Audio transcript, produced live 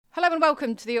Hello and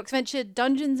welcome to the Oxventure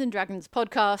Dungeons and Dragons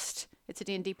podcast. It's a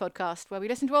D&D podcast where we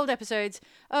listen to old episodes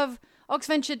of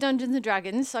Oxventure Dungeons and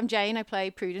Dragons. I'm Jane, I play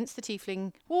Prudence, the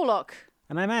Tiefling Warlock.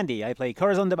 And I'm Andy, I play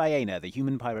Corazon de Baena, the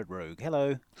human pirate rogue.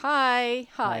 Hello. Hi.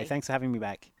 Thanks for having me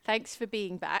back. Thanks for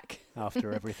being back.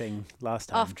 After everything last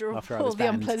time. After I all was the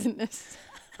banned. unpleasantness.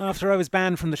 After I was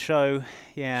banned from the show,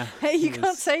 yeah. Hey, you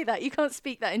can't say that. You can't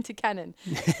speak that into canon.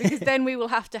 Because then we will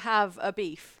have to have a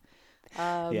beef.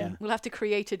 We'll have to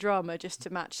create a drama just to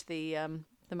match the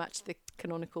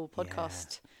canonical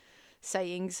podcast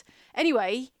sayings.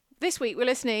 Anyway, this week we're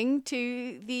listening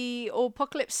to the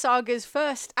Apocalypse Saga's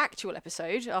first actual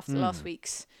episode after last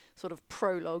week's sort of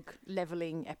prologue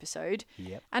leveling episode.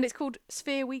 Yep. And it's called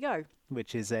Sphere We Go.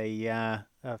 Which is a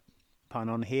pun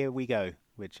on Here We Go,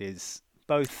 which is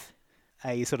both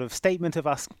a sort of statement of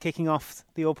us kicking off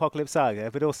the Apocalypse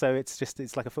Saga, but also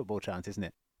it's like a football chant, isn't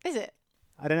it? Is it?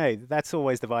 I don't know. That's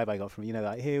always the vibe I got from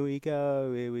like here we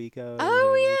go, here we go.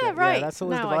 Oh here we go. right. Yeah, that's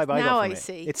always now the vibe I got now from I it.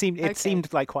 see. It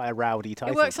seemed like quite a rowdy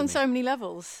title. It works to on me. so many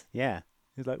levels. Yeah.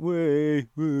 It's like woo,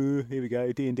 woo, here we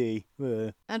go, D&D.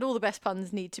 And all the best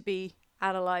puns need to be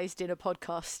analysed in a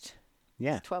podcast.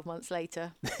 Yeah. 12 months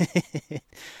later.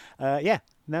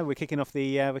 No, we're kicking off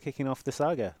the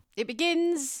saga. It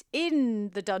begins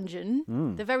in the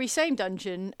dungeon, the very same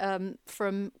dungeon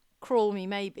from Crawl Me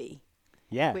Maybe.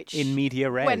 Yeah, which in media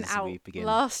res went out we begin.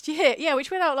 last year. Yeah, which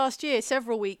went out last year,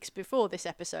 several weeks before this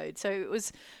episode. So it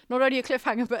was not only a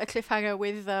cliffhanger, but a cliffhanger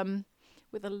with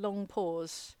a long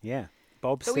pause. Yeah,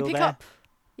 Bob's But still we pick there.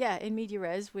 up, in media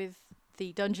res with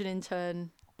the dungeon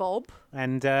intern Bob.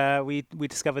 And we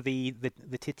discover the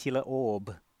titular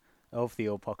orb of the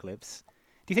apocalypse.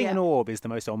 Do you think an orb is the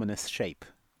most ominous shape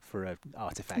for an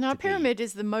artifact? No, a to be? pyramid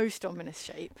is the most ominous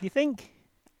shape. You think?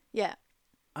 Yeah.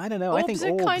 I don't know. Orbs I think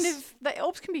are orbs.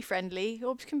 orbs can be friendly.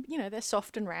 Orbs can, they're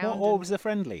soft and round. What orbs are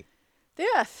friendly? The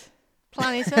Earth,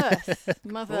 planet Earth,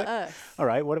 Mother Earth. All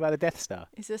right. What about the Death Star?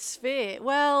 It's a sphere.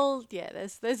 Well, yeah.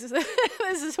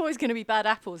 There's always going to be bad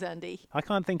apples, Andy. I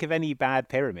can't think of any bad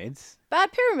pyramids. Bad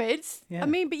pyramids. Yeah. I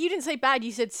mean, but you didn't say bad.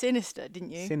 You said sinister,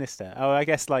 didn't you? Sinister. Oh, I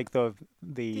guess like the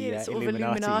sort of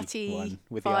Illuminati one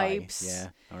with vibes. the eye. Yeah.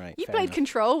 All right. You fair played enough.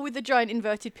 Control with the giant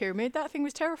inverted pyramid. That thing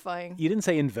was terrifying. You didn't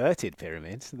say inverted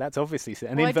pyramids. That's obviously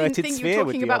an Well, inverted I didn't think sphere you were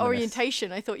would talking be about ominous.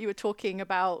 orientation. I thought you were talking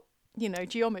about,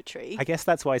 geometry. I guess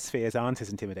that's why spheres aren't as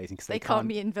intimidating because They can't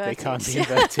be inverted. They can't be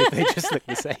inverted. They just look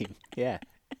the same. Yeah.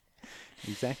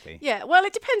 Exactly. Yeah, well,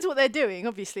 it depends what they're doing.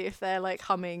 Obviously, if they're like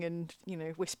humming and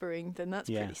whispering, then that's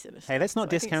pretty sinister. Hey, let's not So I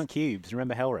think discount cubes.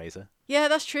 Remember Hellraiser? Yeah,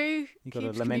 that's true. You got Cubes a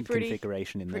can be lament pretty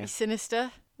configuration in pretty there.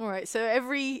 sinister. All right, so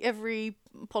every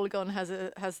polygon has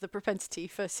the propensity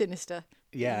for sinister.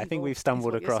 Yeah, I think evil, we've is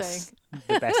stumbled what you're across saying.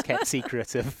 the best kept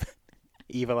secret of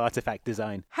evil artifact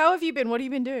design. How have you been? What have you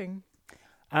been doing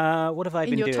What have I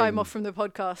been in your doing? time off from the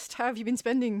podcast? How have you been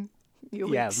spending your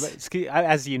weeks?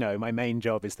 As you know, my main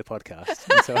job is the podcast,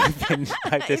 and so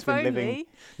I've just If been only.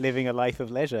 living a life of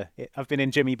leisure. I've been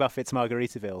in Jimmy Buffett's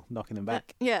Margaritaville, knocking them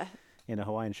back Yeah, in a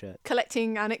Hawaiian shirt.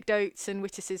 collecting anecdotes and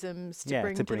witticisms to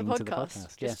bring to the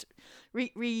podcast. Just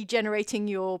regenerating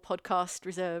your podcast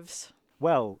reserves.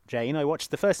 Well, Jane, I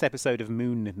watched the first episode of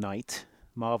Moon Knight,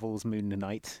 Marvel's Moon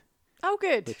Knight, Oh,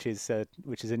 good. which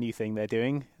is a new thing they're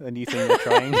doing, a new thing they're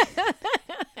trying.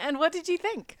 And what did you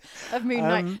think of Moon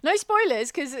Knight? No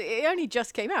spoilers, because it only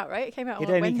just came out, right? It came out on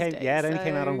Wednesday. It only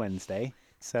came out on Wednesday.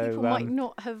 So People might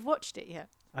not have watched it yet.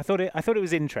 I thought it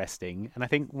was interesting, and I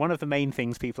think one of the main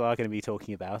things people are going to be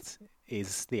talking about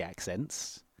is the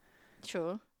accents.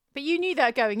 Sure. But you knew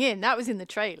that going in. That was in the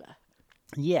trailer.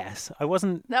 Yes, I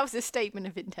wasn't. That was a statement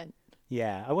of intent.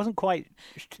 Yeah, I wasn't quite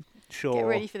sure. Get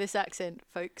ready for this accent,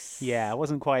 folks. Yeah, I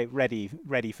wasn't quite ready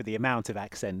for the amount of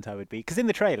accent I would be, because in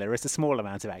the trailer it's a small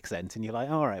amount of accent, and you're like,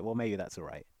 all right, well maybe that's all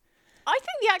right. I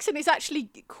think the accent is actually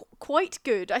quite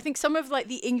good. I think some of like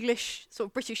the English, sort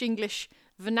of British English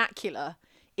vernacular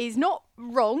is not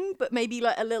wrong, but maybe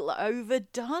like a little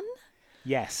overdone.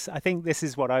 Yes, I think this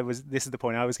is the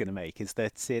point I was going to make, is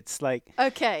that it's like,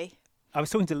 Okay. I was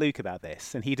talking to Luke about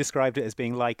this, and he described it as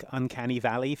being like Uncanny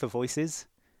Valley for voices.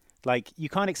 Like, you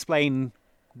can't explain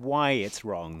why it's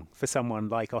wrong for someone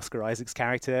like Oscar Isaac's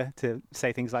character to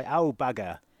say things like, oh,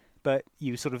 bugger, but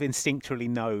you sort of instinctually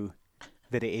know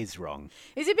that it is wrong.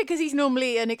 Is it because he's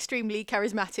normally an extremely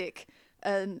charismatic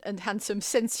and handsome,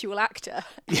 sensual actor,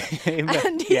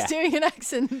 and he's doing an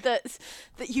accent that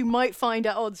you might find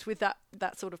at odds with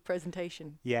that sort of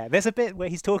presentation? Yeah, there's a bit where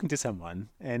he's talking to someone,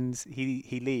 and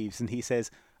he leaves, and he says,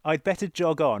 I'd better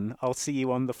jog on, I'll see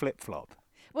you on the flip-flop.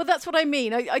 Well, that's what I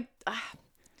mean.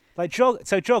 Like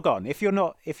jog on. If you're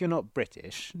not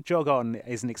British, jog on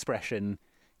is an expression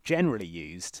generally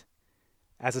used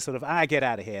as a sort of, get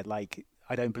out of here, like,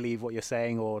 I don't believe what you're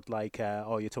saying, or like,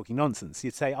 oh, you're talking nonsense.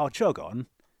 You'd say, oh, jog on.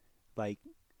 Like,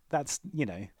 that's,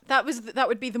 That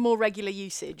would be the more regular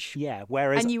usage. Yeah,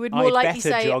 whereas and you would more likely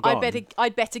say,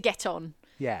 I'd better get on.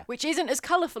 Yeah. Which isn't as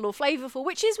colourful or flavourful,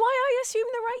 which is why I assume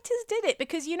the writers did it.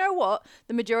 Because you know what?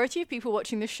 The majority of people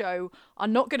watching the show are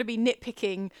not going to be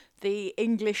nitpicking the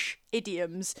English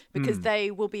idioms, because they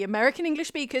will be American English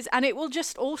speakers, and it will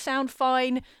just all sound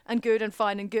fine and good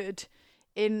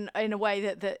in a way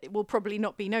that will probably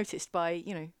not be noticed by,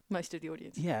 most of the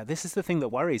audience. Yeah, this is the thing that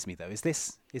worries me, though. Is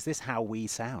this how we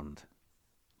sound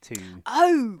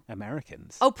to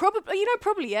Americans? Oh, probably,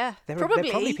 probably, yeah. There are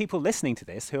probably people listening to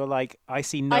this who are like, I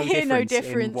hear no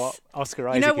difference in what Oscar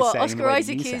Isaac is saying. You know what? Oscar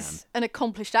Isaac is sound. An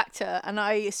accomplished actor, and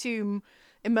I assume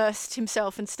immersed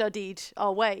himself and studied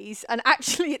our ways. And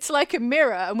actually, it's like a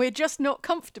mirror, and we're just not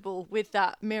comfortable with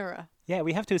that mirror. Yeah,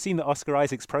 we have to assume that Oscar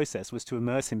Isaac's process was to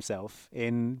immerse himself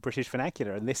in British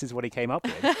vernacular, and this is what he came up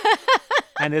with.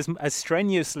 And as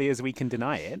strenuously as we can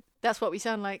deny it, that's what we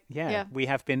sound like. Yeah, we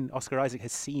have been. Oscar Isaac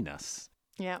has seen us.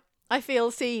 Yeah, I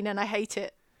feel seen, and I hate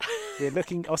it.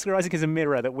 Oscar Isaac is a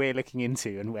mirror that we're looking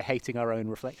into, and we're hating our own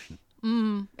reflection.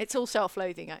 It's all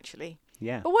self-loathing, actually.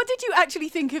 Yeah. But what did you actually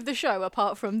think of the show,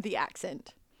 apart from the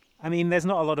accent? I mean, there's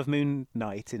not a lot of Moon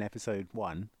Knight in episode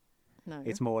 1. No.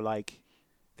 It's more like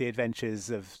the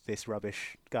adventures of this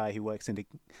rubbish guy who works in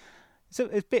So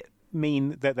it's a bit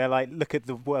mean that they're like, look at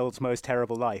the world's most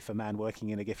terrible life, a man working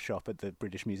in a gift shop at the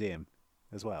British Museum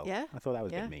as well. Yeah. I thought that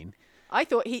was a bit mean. I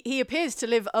thought he appears to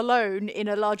live alone in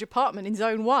a large apartment in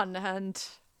Zone 1, and...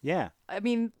 Yeah. I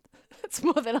mean, that's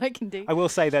more than I can do. I will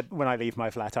say that when I leave my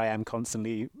flat, I am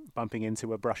constantly bumping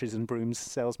into a brushes and brooms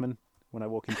salesman when I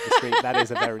walk into the street. That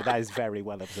is very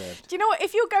well observed. Do you know what?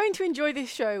 If you're going to enjoy this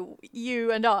show,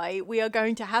 you and we are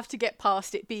going to have to get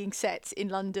past it being set in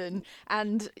London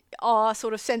and our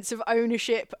sort of sense of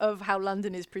ownership of how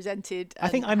London is presented. I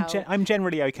think I'm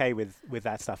generally okay with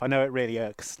that stuff. I know it really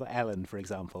irks Ellen, for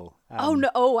example. I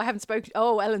haven't spoken.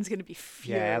 Oh, Ellen's going to be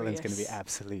furious. Yeah, Ellen's going to be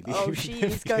absolutely. Oh, she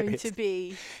is going to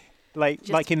be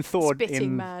like in Thor,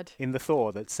 mad. In the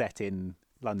Thor that's set in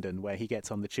London, where he gets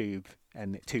on the tube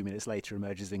and 2 minutes later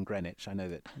emerges in Greenwich. I know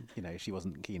that she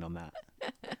wasn't keen on that.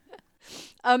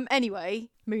 Anyway,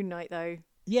 Moon Knight though.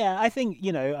 Yeah, I think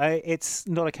it's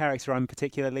not a character I'm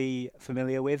particularly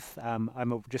familiar with.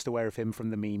 I'm just aware of him from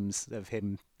the memes of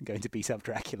him going to beat up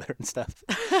Dracula and stuff.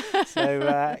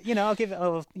 So I'll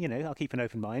keep an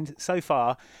open mind. So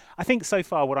far,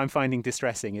 what I'm finding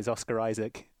distressing is Oscar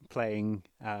Isaac playing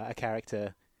a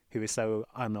character who is so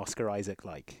un-Oscar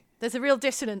Isaac-like. There's a real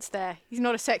dissonance there. He's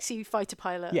not a sexy fighter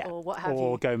pilot or what have you.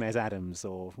 Or Gomez Adams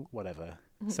or whatever.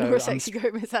 Or a sexy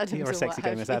Gomez Adams. Or a sexy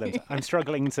Gomez Adams. I'm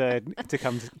struggling to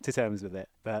come to terms with it.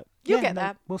 But You'll get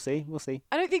there. We'll see.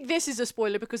 I don't think this is a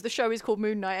spoiler because the show is called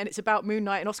Moon Knight and it's about Moon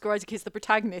Knight and Oscar Isaac is the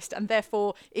protagonist and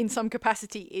therefore in some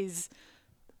capacity is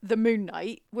the Moon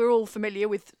Knight. We're all familiar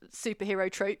with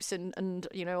superhero tropes and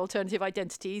alternative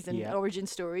identities and origin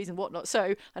stories and whatnot.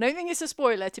 So I don't think it's a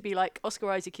spoiler to be like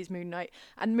Oscar Isaac is Moon Knight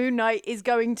and Moon Knight is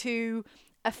going to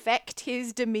affect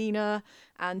his demeanor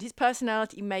and his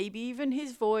personality, maybe even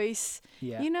his voice.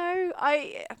 Yeah.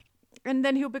 And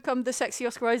then he'll become the sexy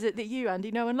Oscar Isaac that you,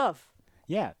 Andy, know and love.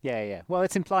 Yeah. Well,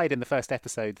 it's implied in the first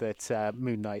episode that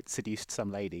Moon Knight seduced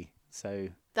some lady. So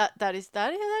that is true.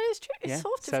 It's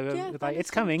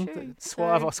it's coming. True.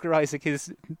 Suave Oscar Isaac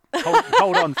is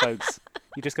hold on, folks.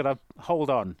 You just got to hold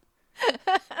on.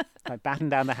 Batten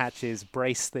down the hatches,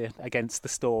 brace against the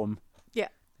storm. Yeah.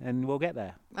 And we'll get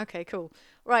there. Okay, cool.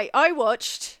 Right, I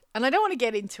watched, and I don't want to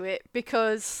get into it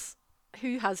because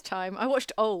who has time? I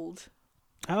watched Old.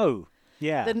 Oh,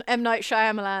 yeah. The M. Night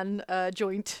Shyamalan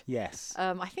joint. Yes.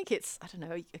 I think it's,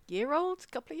 a year old, a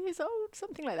couple of years old,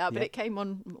 something like that. But it came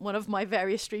on one of my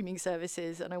various streaming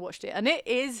services and I watched it. And it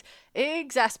is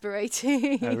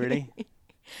exasperating. Oh, really?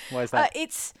 Why is that?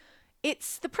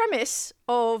 It's the premise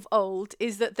of Old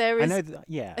is that there is... I know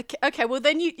yeah. Okay, well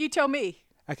then you tell me.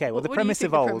 Okay, well the premise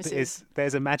of Old is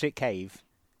there's a magic cave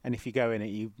and if you go in it,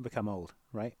 you become old,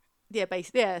 right? Yeah,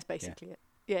 that's basically it.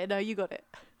 Yeah, no, you got it.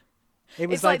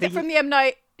 It's like from the M.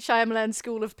 Night Shyamalan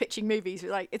school of pitching movies.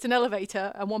 Like it's an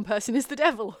elevator and one person is the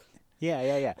devil.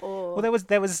 Yeah. Or... Well,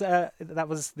 that was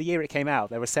the year it came out.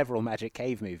 There were several magic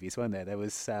cave movies, weren't there? There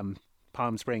was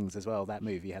Palm Springs as well. That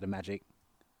movie had a magic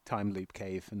time loop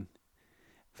cave, and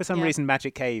for some reason,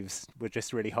 magic caves were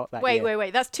just really hot that year.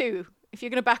 Wait. That's two. If you're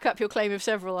going to back up your claim of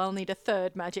several, I'll need a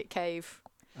third magic cave.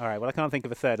 All right. Well, I can't think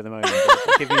of a third at the moment.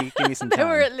 But give me some time. There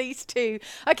were at least two.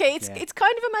 Okay, it's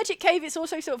kind of a magic cave. It's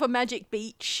also sort of a magic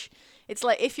beach. It's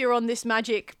like if you're on this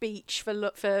magic beach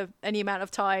for any amount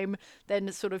of time, then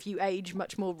sort of you age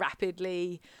much more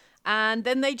rapidly. And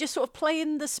then they just sort of play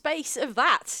in the space of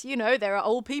that. You know, there are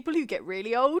old people who get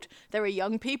really old. There are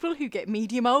young people who get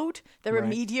medium old. There are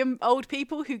medium old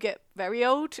people who get very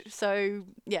old. So,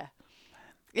 yeah.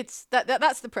 It's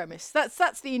that's the premise.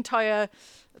 That's the entire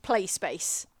play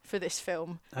space for this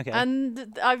film. Okay. And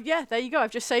there you go.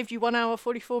 I've just saved you 1 hour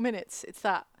 44 minutes. It's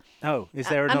that. Oh, is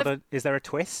there is there a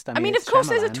twist? I mean, of course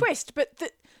there's a twist, but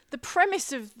the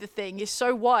premise of the thing is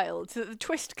so wild that the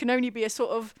twist can only be a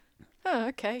sort of, oh,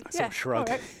 okay, sort of shrug.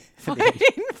 All right.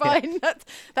 Fine. Yeah.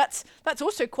 That's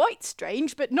also quite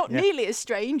strange, but not nearly as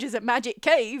strange as a magic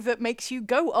cave that makes you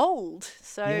go old.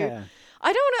 So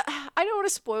I don't want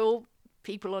to spoil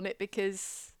people on it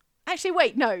because actually,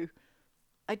 wait, no,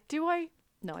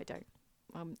 No, I don't.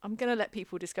 I'm gonna let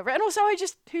people discover it, and also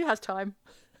who has time?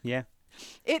 Yeah.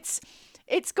 It's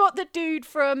got the dude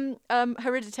from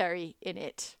Hereditary in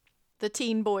it. The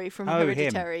teen boy from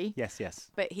Hereditary. Him.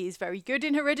 Yes. But he's very good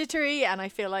in Hereditary, and I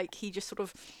feel like he just sort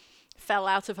of fell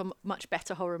out of a much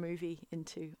better horror movie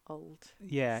into old.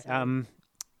 Yeah. So.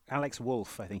 Alex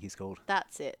Wolff, I think he's called.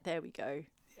 That's it. There we go.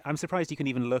 I'm surprised you can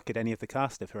even look at any of the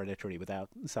cast of Hereditary without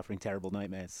suffering terrible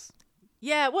nightmares.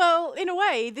 Yeah, well, in a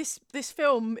way, this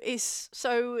film is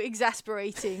so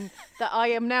exasperating that I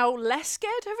am now less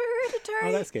scared of Hereditary.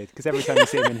 Oh, that's good, because every time you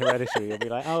see him in Hereditary, you'll be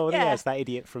like, oh, yeah, it's that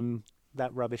idiot from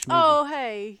that rubbish movie. Oh,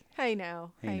 hey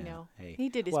now. He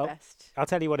did his best. I'll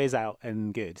tell you what is out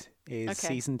and good is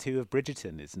season 2 of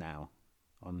Bridgerton is now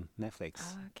on Netflix.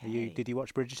 Okay. Did you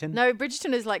watch Bridgerton? No,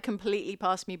 Bridgerton has like completely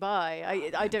passed me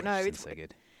by. I don't know. It's so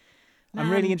good. Man.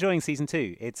 I'm really enjoying season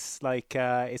 2. It's like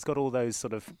it's got all those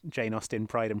sort of Jane Austen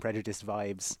Pride and Prejudice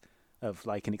vibes of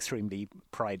like an extremely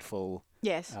prideful,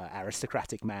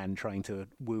 aristocratic man trying to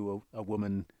woo a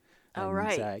woman.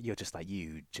 And, you're just like,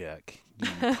 you jerk,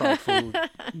 you prideful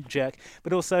jerk.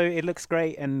 But also, it looks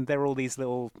great, and there are all these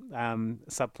little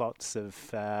subplots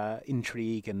of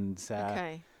intrigue and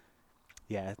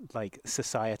like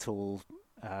societal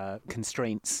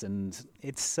constraints, and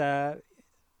it's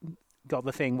got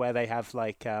the thing where they have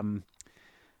like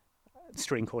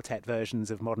string quartet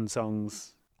versions of modern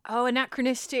songs. Oh,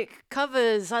 anachronistic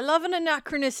covers. I love an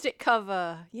anachronistic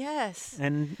cover. Yes.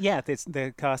 And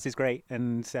the cast is great,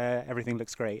 and everything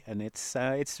looks great, and it's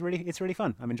really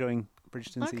fun. I'm enjoying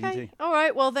Bridgerton season 2. All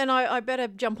right. Well, then I better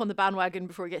jump on the bandwagon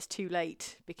before it gets too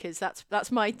late, because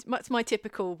that's my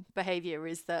typical behaviour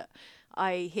is that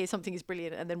I hear something is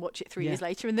brilliant and then watch it 3 years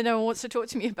later, and then no one wants to talk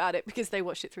to me about it because they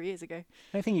watched it 3 years ago. I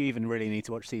don't think you even really need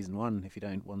to watch season 1 if you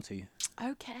don't want to.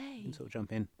 Okay. You can sort of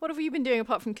jump in. What have you been doing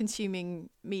apart from consuming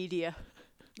media?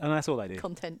 And that's all I do.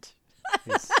 Content.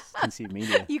 Yes, consume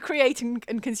media. You create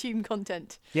and consume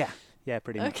content. Yeah,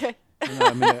 pretty much. Okay.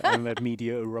 I'm a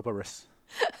media ouroboros.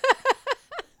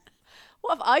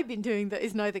 What have I been doing that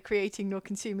is neither creating nor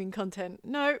consuming content?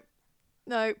 No,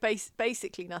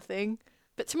 basically nothing.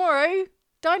 But tomorrow,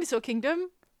 Dinosaur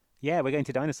Kingdom. Yeah, we're going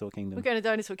to Dinosaur Kingdom. We're going to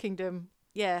Dinosaur Kingdom.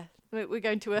 Yeah, we're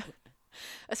going to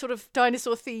a sort of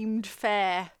dinosaur-themed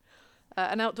fair,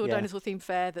 an outdoor dinosaur-themed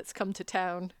fair that's come to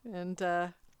town, and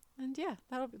yeah,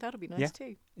 that'll be nice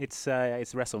too. It's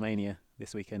WrestleMania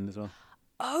this weekend as well.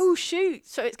 Oh shoot!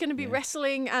 So it's going to be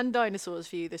wrestling and dinosaurs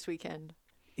for you this weekend.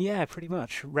 Yeah, pretty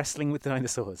much wrestling with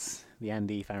dinosaurs. The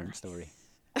Andy Farron story.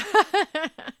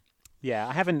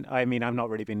 Yeah, I've not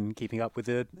really been keeping up with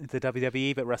the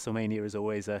WWE, but WrestleMania is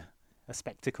always a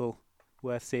spectacle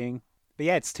worth seeing. But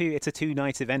yeah, it's a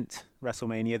 2-night event,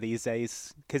 WrestleMania these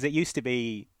days, because it used to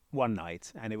be one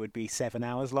night and it would be 7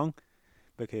 hours long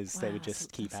because they would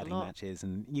just keep adding matches,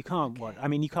 and you can't watch. I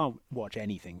mean, you can't watch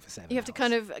anything for 7 hours. You have to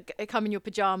kind of come in your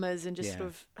pajamas and just sort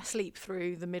of sleep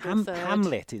through the middle third.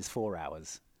 Hamlet is 4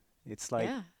 hours. It's like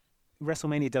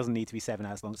WrestleMania doesn't need to be 7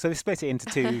 hours long, so they split it into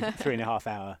 2 3.5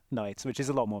 hour nights, which is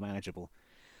a lot more manageable.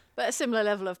 But a similar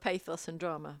level of pathos and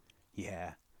drama.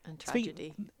 Yeah. And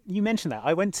tragedy. You mentioned that.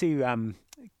 I went to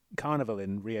Carnival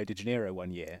in Rio de Janeiro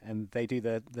one year, and they do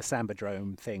the Samba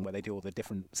Drome thing where they do all the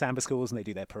different Samba schools and they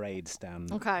do their parades down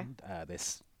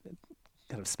this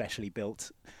kind of specially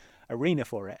built arena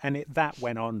for it. And that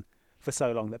went on for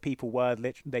so long that people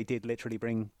they did literally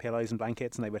bring pillows and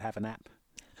blankets, and they would have a nap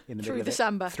in the middle of it.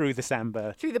 Through the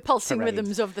samba. Through the pulsing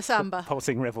rhythms of the samba. The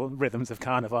pulsing rhythms of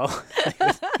Carnival.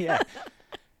 Yeah.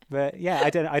 But yeah,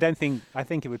 I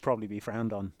think it would probably be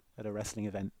frowned on at a wrestling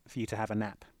event for you to have a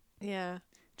nap. Yeah.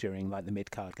 During like the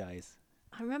mid-card guys.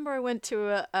 I remember I went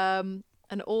to an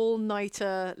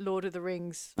all-nighter Lord of the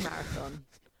Rings marathon.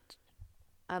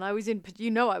 And I was in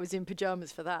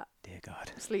pajamas for that. Dear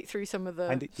God. Sleep through some of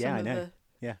the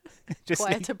Yeah. Just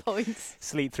quieter points.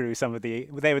 sleep through some of the...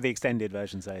 They were the extended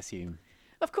versions, I assume.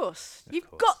 Of course. You've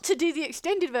got to do the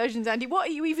extended versions, Andy. What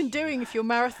are you even doing if you're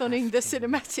marathoning the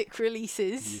cinematic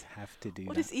releases? You have to do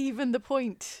What that. is even the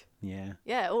point? Yeah.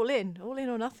 Yeah, all in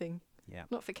or nothing. Yeah.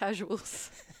 Not for casuals.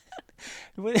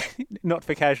 Not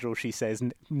for casual, she says,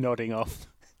 nodding off.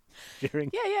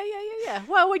 During... Yeah.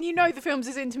 Well, when you know the films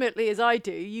as intimately as I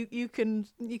do, you can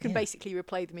basically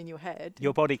replay them in your head.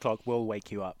 Your body clock will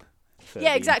wake you up.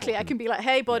 Yeah, exactly. I can be like,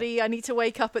 hey, body, I need to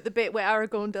wake up at the bit where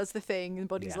Aragorn does the thing. And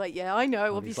body's like, yeah, I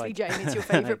know. Obviously, like, Jane, it's your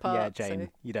favourite part. Yeah, Jane,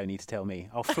 you don't need to tell me.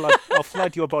 I'll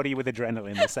flood your body with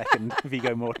adrenaline the second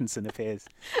Viggo Mortensen appears.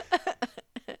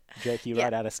 Jerk you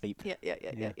right out of sleep. Yeah.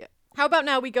 How about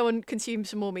now we go and consume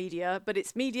some more media, but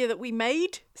it's media that we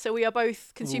made, so we are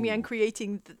both consuming and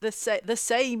creating the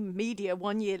same media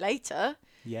 1 year later,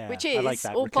 which is like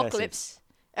that. Apocalypse,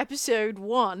 episode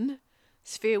 1,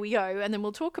 Sphere We Go, and then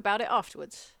we'll talk about it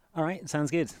afterwards. All right, sounds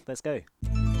good. Let's go.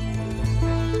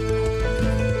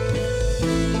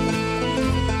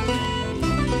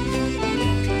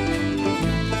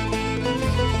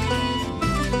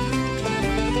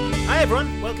 Hi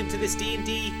everyone, welcome to this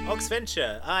D&D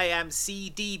Oxventure. I am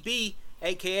CDB,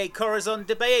 aka Corazon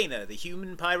de Baena, the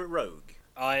human pirate rogue.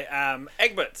 I am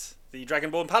Egbert, the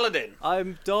Dragonborn Paladin.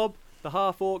 I'm Dob, the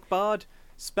half-orc bard.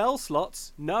 Spell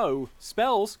slots? No.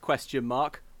 Spells? ?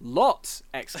 Lots! !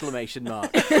 I'm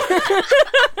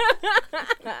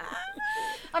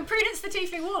Prudence, the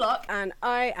Tiefling Warlock. And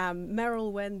I am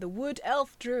Merylwen, the Wood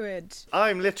Elf Druid.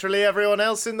 I'm literally everyone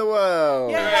else in the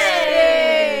world. Yay!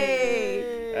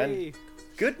 And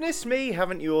goodness me,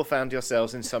 haven't you all found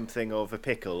yourselves in something of a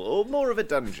pickle, or more of a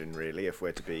dungeon, really, if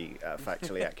we're to be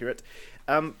factually accurate.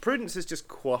 Prudence has just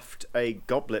quaffed a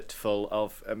goblet full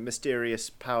of mysterious,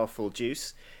 powerful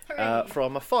juice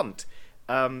from a font.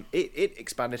 It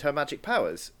expanded her magic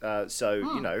powers,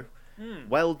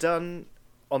 well done.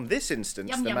 On this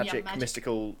instance, the magic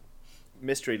mystical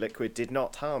mystery liquid did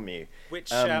not harm you.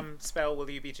 Which spell will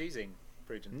you be choosing,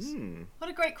 Prudence? What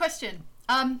a great question.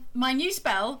 My new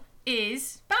spell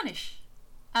is Banish.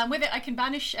 With it I can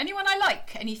banish anyone I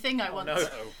like, anything I want,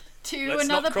 to Let's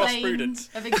another not cross plane Prudence.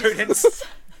 of existence.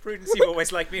 Prudence, you've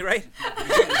always liked me, right?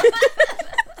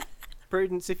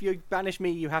 Prudence, if you banish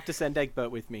me, you have to send Egbert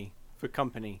with me for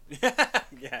company.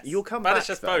 Yes. You'll come Banish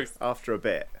back us both. after a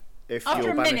bit. If After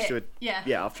you're a banished minute,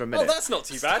 yeah, after a minute. Oh, that's not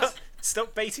too bad.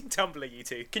 Stop baiting Tumblr, you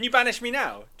two. Can you banish me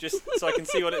now, just so I can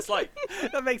see what it's like?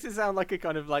 That makes it sound like a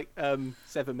kind of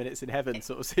 7 minutes in heaven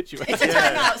sort of situation. It's a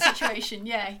timeout situation,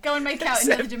 yeah. Go and make out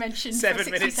in another dimension. 7 for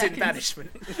 60 minutes seconds. in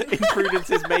banishment. In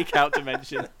Prudence's make-out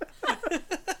dimension.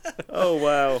 Oh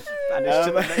wow! Banished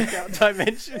to the make-out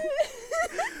dimension.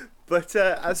 But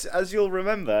as you'll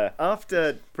remember,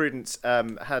 after Prudence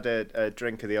had a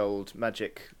drink of the old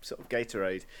magic sort of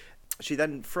Gatorade, she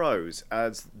then froze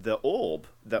as the orb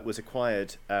that was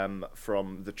acquired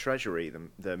from the Treasury,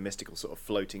 the mystical sort of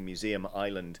floating museum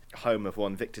island home of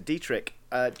one Victor Dietrich,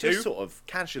 just sort of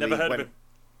casually Never heard of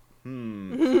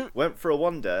him. went for a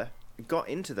wander, got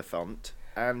into the font,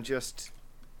 and just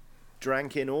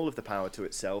drank in all of the power to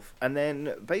itself, and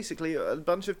then basically a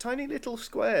bunch of tiny little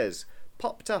squares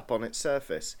popped up on its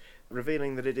surface,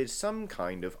 revealing that it is some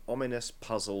kind of ominous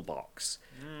puzzle box.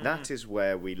 That is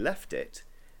where we left it,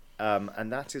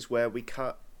 and that is where we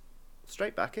cut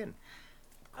straight back in.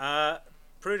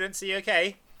 Prudence, are you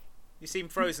okay? You seem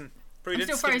frozen.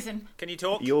 Prudence, I'm still frozen. Can you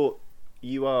talk? You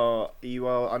are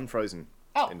unfrozen.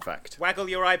 Oh. In fact, Waggle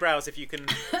your eyebrows if you can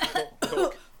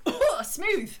talk. Oh,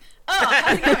 smooth. Oh,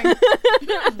 how's it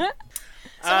going?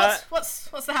 So what's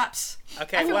the haps?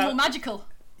 Okay, I feel well, more magical.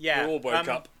 Yeah. We all woke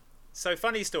up. So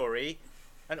funny story,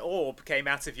 an orb came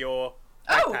out of your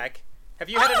Oh. backpack. Have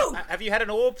you had an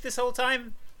orb this whole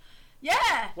time?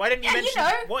 Yeah. Why didn't you mention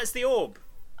what is the orb?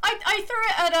 I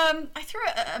threw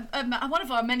it at one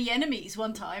of our many enemies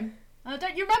one time.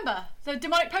 Don't you remember the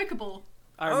demonic Pokeball?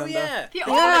 I remember. Oh yeah, The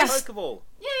Yes. Pokeball.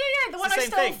 Yeah. The one the I same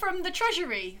stole thing. from the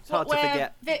Treasury. It's hard to where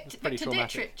forget. It's pretty Victor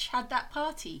traumatic. Dietrich had that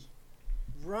party.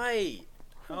 Right.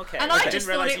 Okay. And I I didn't just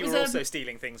realise thought it you was were a- also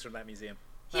stealing things from that museum.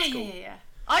 That's cool. Yeah.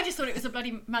 I just thought it was a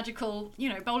bloody magical,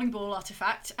 bowling ball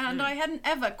artifact, and I hadn't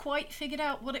ever quite figured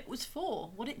out what it was for,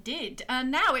 what it did.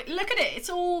 And now look at it, it's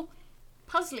all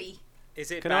puzzly. Is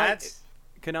it Can bad?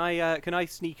 Can I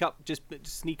sneak up, just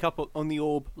sneak up on the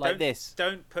orb like this?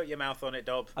 Don't put your mouth on it,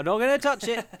 Dob. I'm not going to touch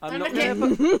it. I'm not going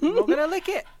to lick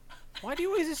it. Why do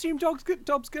you always assume Dob's going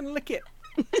to lick it?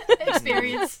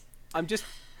 Experience.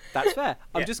 That's fair.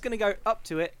 I'm Yeah. just going to go up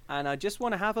to it, and I just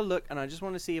want to have a look, and I just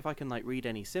want to see if I can read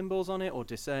any symbols on it or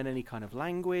discern any kind of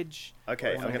language.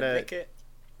 okay, I'm Lick gonna it.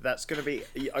 That's going to be...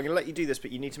 I'm going to let you do this,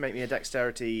 but you need to make me a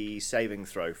dexterity saving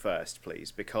throw first,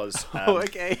 please, because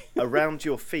okay. around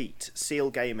your feet,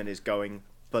 Seal Gaiman is going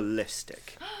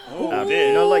ballistic. Oh,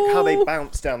 You know, like how they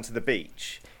bounce down to the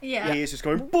beach? Yeah. He is just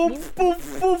going boom, boom, boom,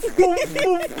 boom, boom,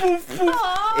 boom, boom,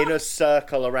 in a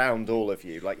circle around all of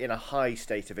you, like in a high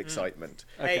state of excitement.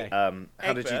 Okay.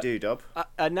 How did you do, Dob?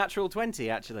 A natural 20,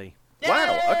 actually.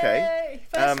 Wow, okay. Yay!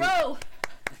 First roll.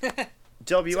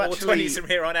 Dob, you All actually... 20s from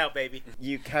here on out, baby.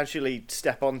 You casually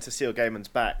step onto Seal Gaiman's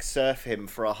back, surf him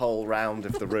for a whole round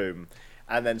of the room,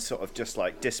 and then sort of just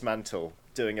like dismantle,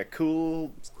 doing a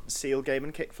cool Seal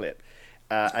Gaiman kickflip.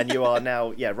 And you are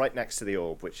now, right next to the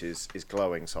orb, which is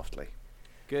glowing softly.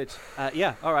 Good.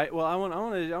 Yeah. All right. Well, I want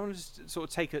to just sort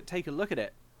of take a look at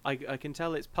it. I can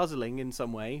tell it's puzzling in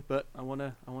some way, but I want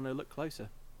to look closer.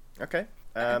 Okay.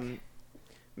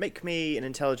 Make me an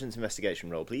intelligence investigation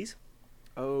roll, please.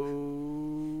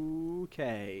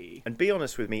 Okay. And be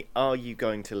honest with me, are you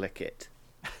going to lick it?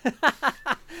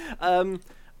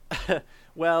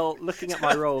 Well, looking at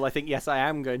my roll, I think yes, I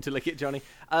am going to lick it, Johnny.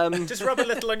 Just rub a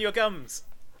little on your gums.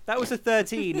 That was a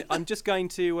 13. I'm just going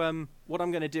to what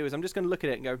I'm going to do is I'm just going to look at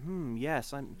it and go,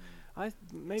 yes,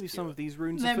 maybe some of these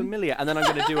runes are familiar, and then I'm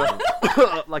going to do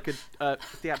a like a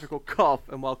theatrical cough,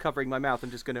 and while covering my mouth,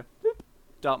 I'm just going to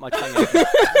dart my tongue out.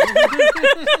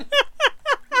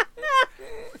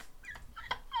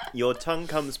 Your tongue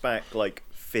comes back like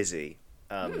fizzy.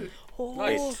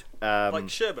 Nice. Like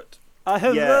sherbet. I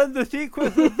have learned the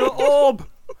secret of the orb.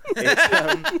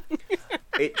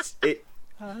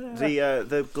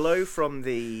 The glow from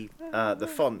the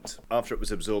font after it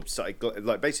was absorbed started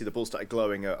basically the ball started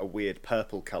glowing a weird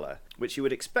purple color, which you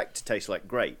would expect to taste like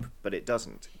grape, but it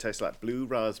doesn't. It tastes like blue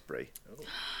raspberry.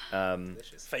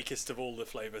 Fakest of all the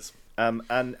flavors.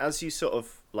 And as you sort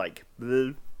of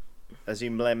as you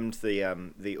mlemmed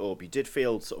the orb, you did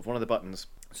feel sort of one of the buttons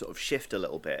sort of shift a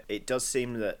little bit. It does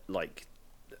seem that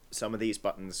some of these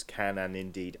buttons can and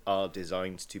indeed are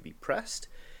designed to be pressed,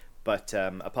 but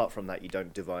apart from that, you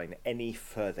don't divine any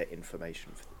further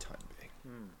information for the time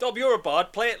being. Dob, you're a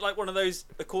bard. Play it like one of those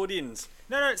accordions.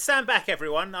 No, stand back,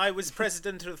 everyone. I was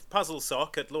president of Puzzle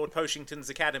Sock at Lord Potionton's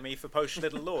Academy for Potion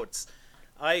Little Lords.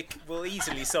 I will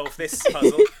easily solve this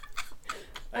puzzle,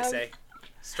 I say,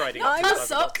 striding up to Puzzle the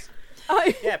Sock?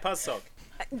 Yeah, Puzzle Sock.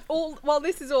 While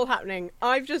this is all happening,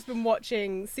 I've just been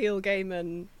watching Seal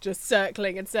Gaiman just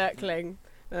circling and circling.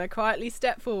 And I quietly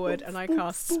step forward and I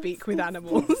cast Speak with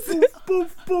Animals.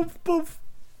 Boof, boof, boof,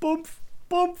 boof,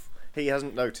 boof. He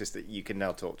hasn't noticed that you can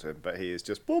now talk to him, but he is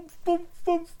just boof, boof,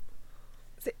 boof.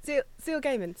 Seal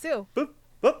Gaiman, Seal. Boof,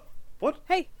 boof. What?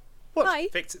 Hey. What? Hi.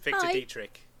 Victor Hi.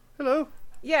 Dietrich. Hello.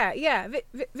 Yeah.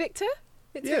 Victor?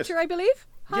 It's Yes. Victor, I believe.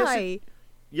 Yes, Hi.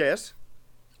 Yes.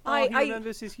 He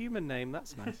remembers his human name.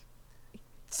 That's nice.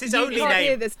 It's his You only can't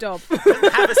hear name. this, Dob.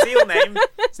 Doesn't have a seal name.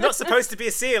 It's not supposed to be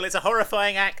a seal. It's a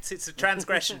horrifying act. It's a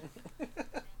transgression.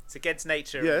 It's against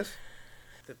nature. Yes.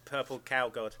 The purple cow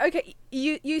god. Okay,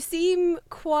 you seem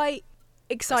quite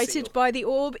excited by the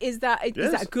orb. Is that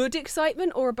Yes. good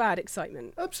excitement or a bad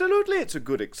excitement? Absolutely, it's a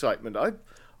good excitement.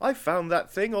 I found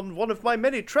that thing on one of my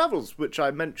many travels, which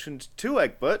I mentioned to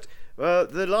Egbert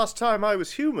the last time I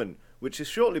was human, which is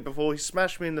shortly before he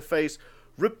smashed me in the face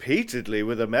repeatedly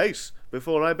with a mace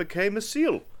before I became a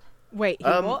seal. Wait,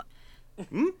 what?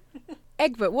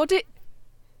 Egbert, what did...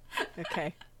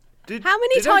 Okay. How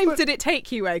many times did it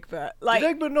take you, Egbert? Did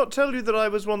Egbert not tell you that I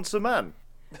was once a man?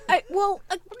 I'm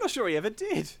not sure he ever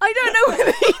did. I don't know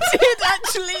whether he did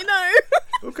actually, no.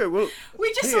 Okay, well...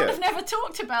 We just sort of never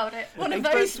talked about it. One of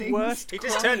those things. He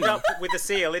just turned up with a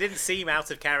seal. It didn't seem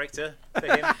out of character for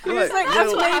him. He was like, Well-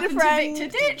 just What made a happened to friend.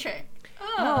 Victor Dietrich?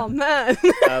 Oh, man.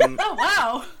 Oh,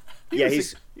 wow. Yeah,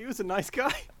 He was a nice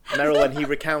guy. Merrill, when he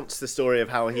recounts the story of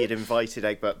how he had invited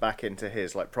Egbert back into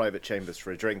his private chambers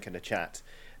for a drink and a chat,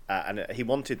 and he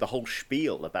wanted the whole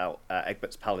spiel about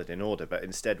Egbert's paladin order, but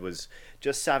instead was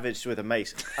just savaged with a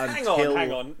mace. Hang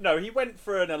on. No, he went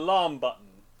for an alarm button.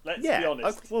 Let's be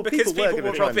honest. Well, Because people people were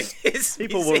gonna robbing try and- his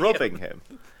People were museum. robbing him.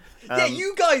 Yeah,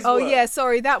 you guys Oh were. yeah,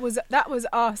 sorry, that was us. That was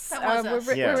us.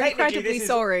 We're, Yeah. we're Technically, incredibly this is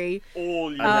sorry.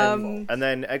 All you And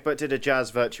then Egbert did a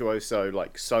jazz virtuoso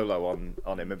solo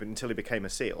on him until he became a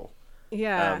seal.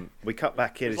 Yeah. We cut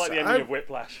back in. It's like the ending of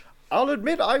Whiplash. I'll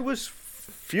admit I was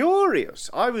furious.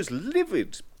 I was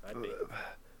livid.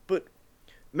 But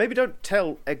maybe don't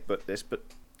tell Egbert this, but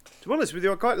to be honest with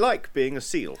you, I quite like being a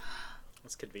seal.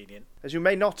 That's convenient. As you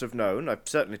may not have known, I've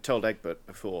certainly told Egbert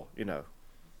before,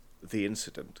 the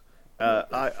incident.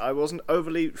 I wasn't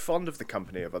overly fond of the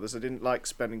company of others. I didn't like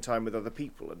spending time with other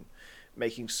people and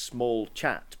making small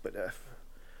chat. But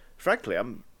frankly,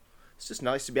 it's just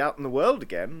nice to be out in the world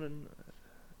again and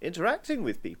interacting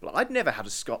with people. I'd never had a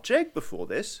Scotch egg before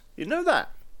this. You know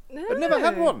that? No. I'd never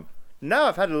had one. Now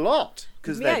I've had a lot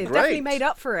because they're you've great. definitely made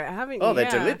up for it, haven't you? Oh, they're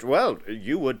delicious. Well,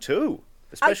 you would too,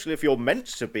 especially if you're meant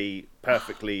to be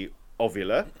perfectly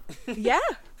ovular. Yeah.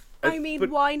 I mean,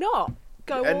 why not?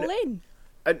 Go all in.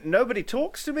 And nobody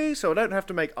talks to me, so I don't have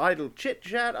to make idle chit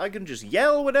chat. I can just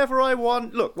yell whenever I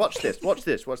want. Look, watch this, watch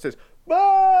this, watch this.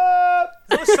 Shut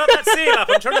that seal up!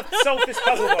 I'm trying to solve this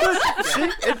puzzle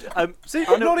box. See,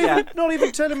 not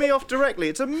even telling me off directly.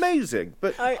 It's amazing.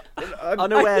 But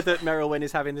unaware that Merylwen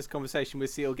is having this conversation with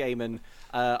Seal Gaiman,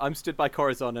 I'm stood by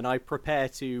Corazon and I prepare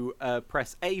to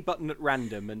press A button at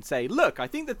random and say, "Look, I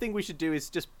think the thing we should do is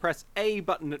just press A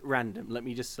button at random. Let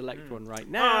me just select one right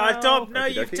now." Dom, no,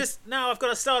 I've got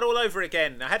to start all over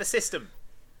again. I had a system.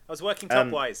 I was working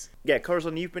top-wise. Yeah,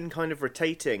 Corazon, you've been kind of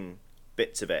rotating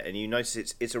bits of it, and you notice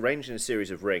it's arranged in a series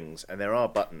of rings, and there are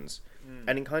buttons.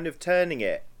 And in kind of turning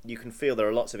it, you can feel there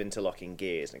are lots of interlocking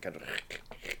gears, and it kind of...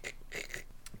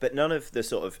 But none of the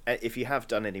sort of... If you have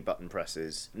done any button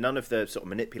presses, none of the sort of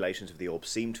manipulations of the orb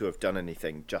seem to have done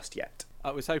anything just yet.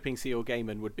 I was hoping Seal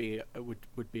Gaiman would be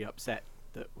upset.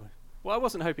 Well, I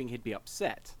wasn't hoping he'd be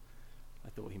upset. I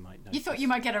thought he might know. You thought you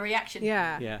might get a reaction?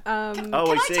 Yeah. Can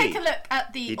I take a look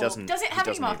at the orb? Does it have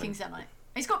any markings on it?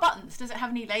 It's got buttons. Does it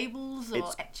have any labels or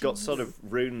etchings? It's got sort of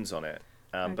runes on it,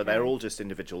 but they're all just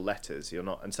individual letters. You're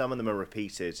not, and some of them are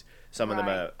repeated, some of them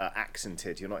are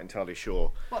accented. You're not entirely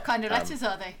sure. What kind of letters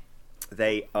are they?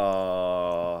 They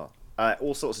are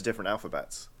all sorts of different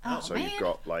alphabets. So you've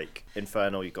got like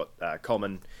Infernal, you've got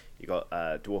Common, you've got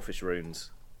Dwarfish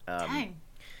runes. Dang,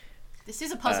 this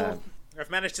is a puzzle. I've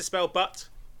managed to spell butt.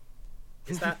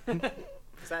 Is that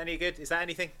any good? Is that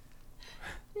anything?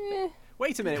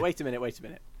 Wait a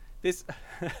minute. This,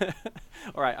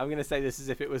 all right. I'm going to say this as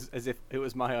if it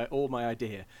was my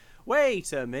idea.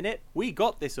 Wait a minute. We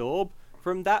got this orb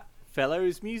from that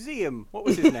fellow's museum. What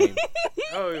was his name?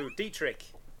 Oh, Dietrich.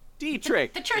 The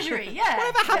Treasury. Yeah.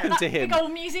 Whatever happened to him? Big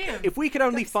old museum. If we could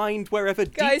only find wherever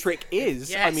Dietrich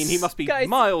is, yes. I mean, he must be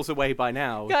miles away by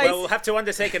now. Well, we'll have to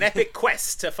undertake an epic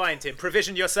quest to find him.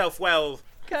 Provision yourself well,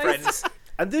 friends.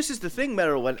 And this is the thing,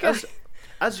 Merylwen.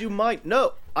 As you might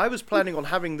know, I was planning on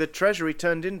having the Treasury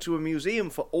turned into a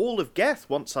museum for all of Geth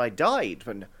once I died.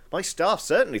 And my staff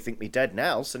certainly think me dead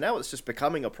now, so now it's just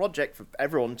becoming a project for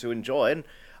everyone to enjoy, and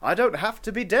I don't have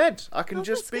to be dead. I can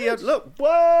just be look,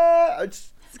 what?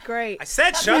 It's great. I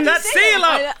said shut that seal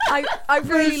up! I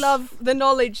really love the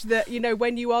knowledge that, you know,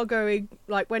 when you are going,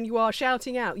 like, when you are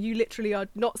shouting out, you literally are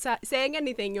not saying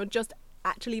anything, you're just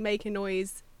actually making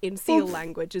noise in seal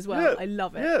language as well. I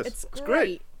love it. Yes, it's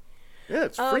great. Yeah,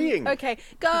 it's freeing. Okay,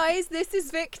 guys, this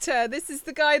is Victor. This is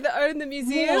the guy that owned the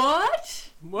museum. What?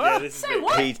 What? So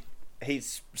what?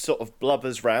 He's sort of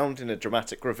blubbers round in a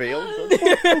dramatic reveal.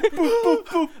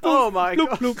 Oh my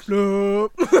god.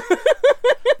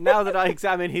 Now that I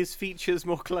examine his features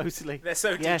more closely. They're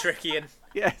so Dietrichian.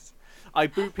 Yes. I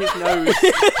boop his nose.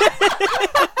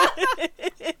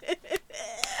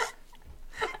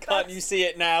 Can't you see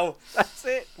it now? That's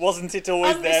it. Wasn't it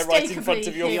always there right in front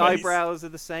of your The face? eyebrows are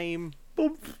the same.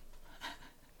 Boop.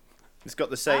 It's got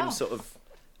the same sort of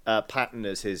pattern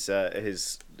as his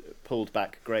pulled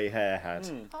back grey hair had.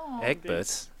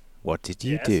 Egbert, what did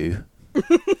you do?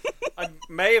 I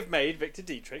may have made Victor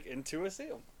Dietrich into a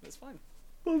seal. That's fine.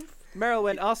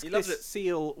 Merylwen, ask this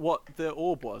seal what the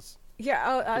orb was.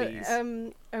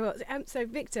 Yeah. So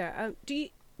Victor,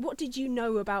 what did you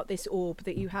know about this orb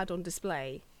that you had on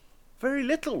display? Very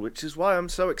little, which is why I'm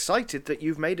so excited that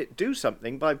you've made it do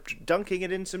something by dunking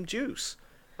it in some juice.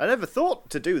 I never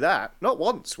thought to do that. Not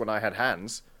once when I had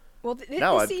hands. Well,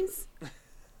 this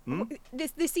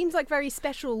seems like very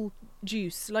special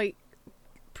juice. Like,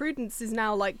 Prudence is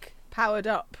now, like, powered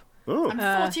up. Ooh. I'm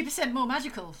 40% more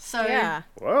magical, so yeah.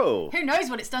 Whoa. Who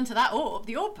knows what it's done to that orb?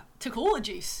 The orb took all the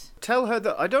juice. Tell her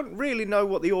that I don't really know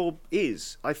what the orb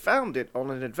is. I found it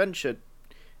on an adventure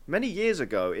many years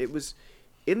ago. It was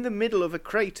in the middle of a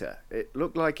crater. It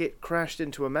looked like it crashed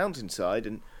into a mountainside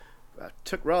and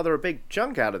took rather a big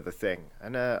chunk out of the thing.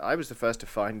 And I was the first to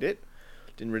find it.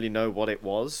 Didn't really know what it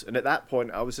was. And at that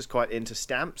point, I was just quite into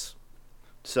stamps.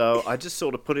 So I just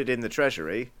sort of put it in the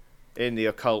treasury, in the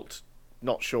occult,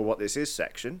 not sure what this is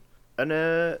section. And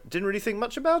didn't really think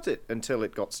much about it until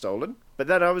it got stolen. But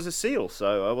then I was a seal,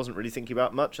 so I wasn't really thinking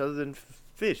about much other than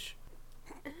fish.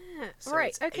 So right,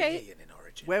 it's okay. alien in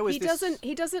origin. Where was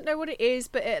He doesn't know what it is,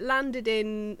 but it landed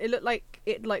in. It looked like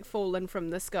it fallen from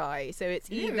the sky. So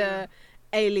it's either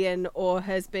alien or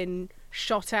has been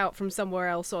shot out from somewhere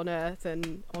else on Earth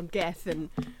and on Geth and.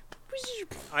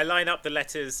 I line up the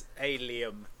letters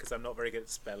alien because I'm not very good at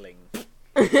spelling.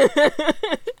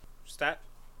 Stat.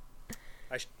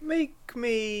 Make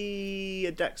me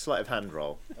a dex sleight of hand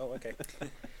roll. Oh, okay.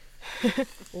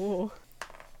 Oh.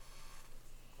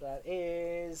 That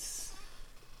is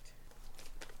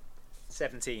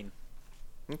 17.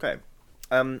 Okay.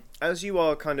 As you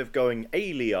are kind of going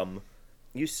alium,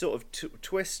 you sort of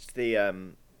twist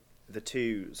the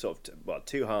two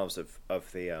two halves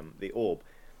of the orb,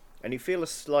 and you feel a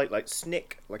slight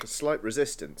snick, like a slight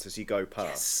resistance as you go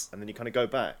past, and then you kind of go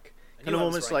back. Kind of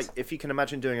almost like if you can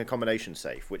imagine doing a combination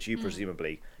safe, which you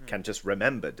presumably can just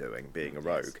remember doing, being a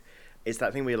rogue. It's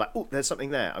that thing where you're like, oh, there's something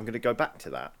there. I'm going to go back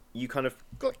to that. You kind of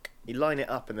click, you line it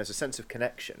up, and there's a sense of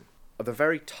connection. At the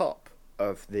very top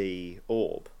of the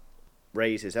orb,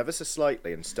 raises ever so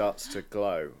slightly and starts to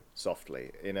glow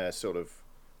softly in a sort of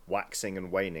waxing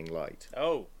and waning light.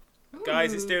 Oh,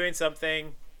 guys, it's doing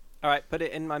something. All right, put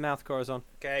it in my mouth, Corazon.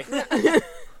 Okay.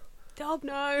 Dob,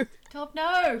 no. Dob,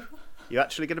 no. You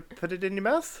actually going to put it in your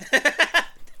mouth?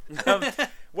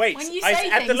 Wait, when you say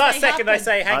at the last second I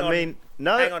say, hang on. I mean,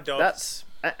 no, hang on, Dob.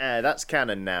 that's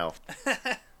canon now.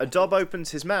 A Dob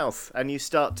opens his mouth and you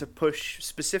start to push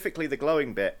specifically the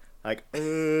glowing bit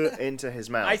into his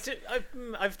mouth.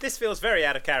 This feels very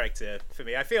out of character for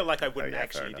me. I feel like I wouldn't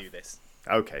actually do this.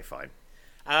 Okay, fine.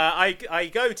 I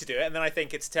go to do it, and then I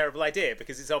think it's a terrible idea,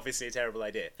 because it's obviously a terrible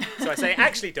idea. So I say,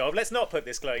 actually, Dob, let's not put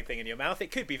this glowing thing in your mouth.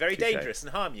 It could be very dangerous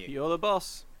and harm you. You're the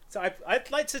boss. So I'd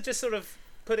like to just sort of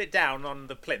put it down on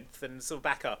the plinth and sort of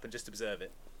back up and just observe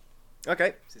it.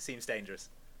 Okay. It seems dangerous.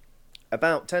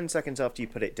 About 10 seconds after you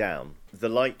put it down, the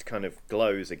light kind of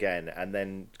glows again, and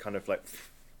then kind of like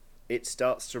it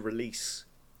starts to release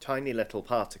tiny little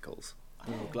particles.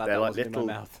 Oh, glad They're that like wasn't in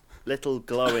my mouth. little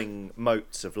glowing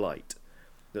motes of light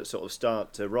that sort of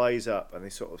start to rise up, and they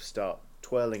sort of start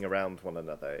twirling around one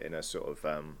another in a sort of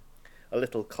a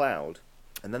little cloud.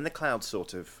 And then the cloud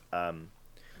sort of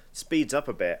speeds up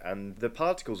a bit, and the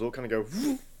particles all kind of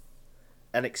go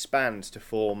and expand to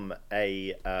form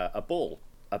a ball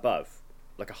above,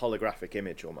 like a holographic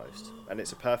image almost. And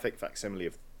it's a perfect facsimile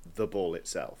of the ball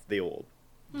itself, the orb.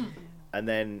 And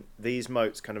then these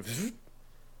motes kind of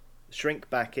shrink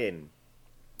back in,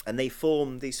 and they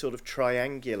form these sort of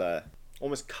triangular,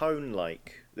 almost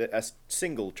cone-like, a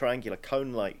single triangular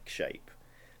cone-like shape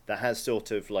that has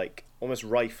sort of like almost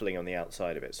rifling on the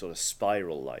outside of it, sort of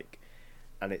spiral-like.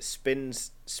 And it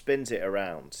spins it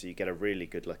around, so you get a really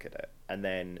good look at it. And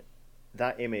then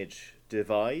that image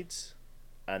divides,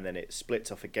 and then it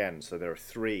splits off again. So there are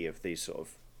 3 of these sort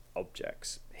of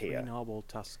objects here. 3 narwhal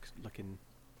tusks looking.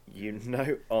 You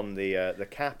know, on the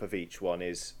cap of each one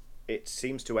it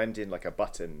seems to end in like a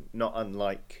button, not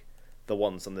unlike the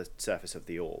ones on the surface of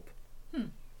the orb.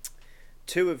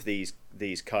 2 of these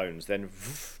cones then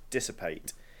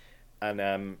dissipate,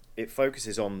 and it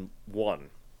focuses on one.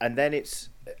 And then it's,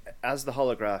 as that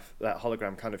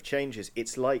hologram kind of changes,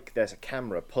 it's like there's a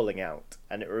camera pulling out,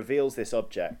 and it reveals this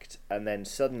object, and then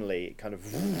suddenly it kind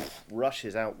of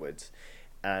rushes outwards,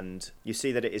 and you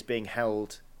see that it is being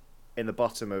held in the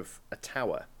bottom of a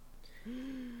tower.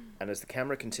 And as the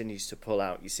camera continues to pull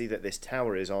out, you see that this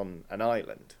tower is on an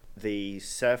island. The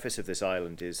surface of this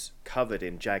island is covered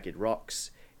in jagged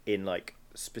rocks, in like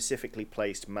specifically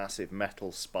placed massive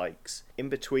metal spikes. In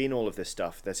between all of this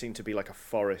stuff, there seemed to be like a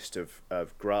forest of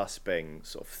grasping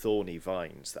sort of thorny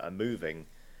vines that are moving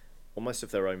almost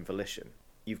of their own volition.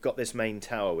 You've got this main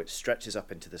tower which stretches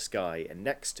up into the sky, and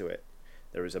next to it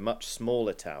there is a much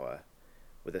smaller tower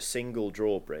with a single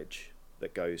drawbridge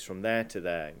that goes from there to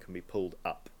there and can be pulled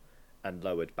up and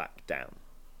lowered back down.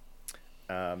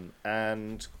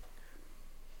 And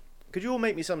could you all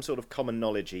make me some sort of common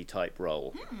knowledge-y type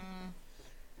roll?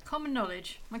 Common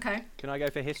knowledge. Okay. Can I go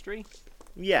for history?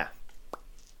 Yeah,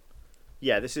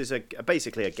 this is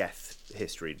basically a Geth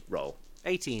history roll.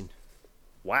 18.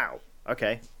 Wow.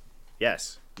 Okay.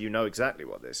 Yes, you know exactly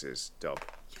what this is, Dob.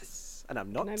 Yes. And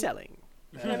I'm not telling.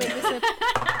 Can I make this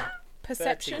a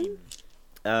perception?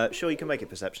 13. Sure, you can make a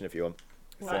perception if you want.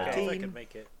 Wow. Okay, if I can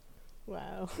make it.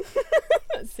 Wow.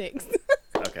 That's 6.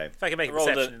 Okay. If I can make a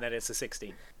perception, then it's a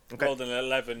 16. Okay. Rolled an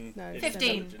 11. No,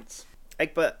 15.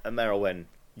 Egbert and Merylwen,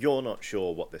 you're not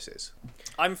sure what this is.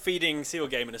 I'm feeding Seal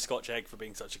Game a Scotch egg for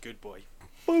being such a good boy.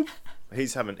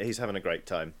 He's having a great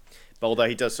time. But although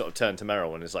he does sort of turn to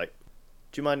Merylwen and is like,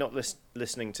 do you mind not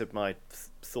listening to my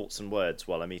thoughts and words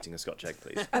while I'm eating a Scotch egg,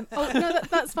 please? No,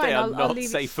 that's fine. They are I'll not leave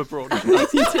safe for leave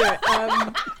broadcast. you to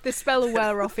it. The spell will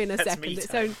wear off in a second.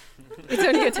 It's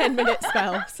only a 10-minute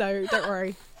spell, so don't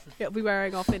worry. It'll be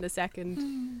wearing off in a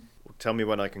second. Well, tell me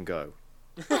when I can go.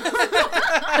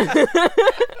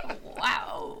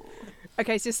 Wow.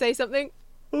 Okay, so say something.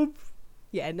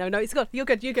 Yeah, no, it's good. You're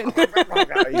good. He's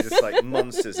just like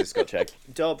monsters, this Scotch egg.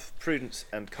 Dob, Prudence,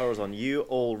 and Corazon, you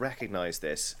all recognise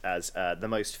this as the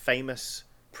most famous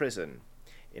prison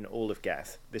in all of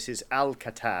Geth. This is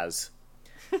Alcatraz,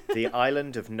 the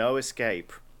island of no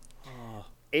escape. Oh.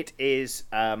 It is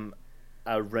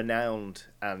a renowned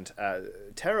and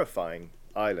terrifying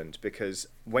island because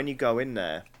when you go in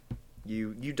there,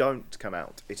 you don't come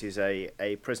out. It is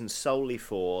a prison solely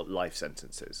for life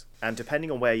sentences. And depending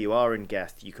on where you are in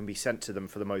Geth, you can be sent to them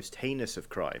for the most heinous of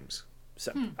crimes.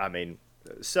 So, I mean,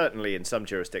 certainly in some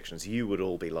jurisdictions, you would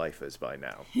all be lifers by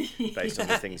now, based on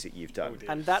the things that you've done.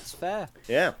 And that's fair.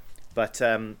 Yeah. But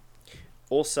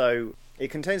also, it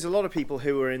contains a lot of people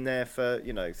who are in there for,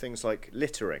 things like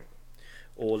littering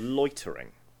or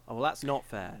loitering. Oh, well, that's not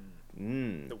fair.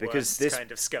 The because worst this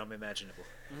kind of scum imaginable.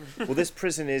 Well, this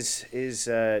prison is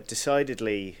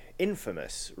decidedly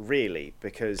infamous, really,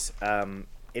 because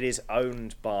it is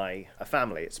owned by a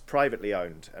family. It's privately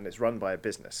owned, and it's run by a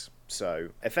business. So,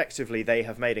 effectively, they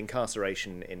have made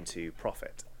incarceration into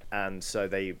profit. And so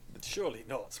they... Surely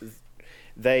not.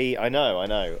 I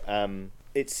know.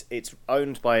 It's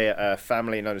owned by a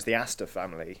family known as the Astor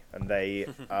family, and they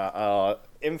are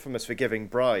infamous for giving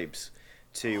bribes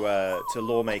to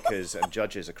lawmakers and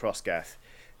judges across Geth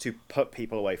to put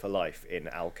people away for life in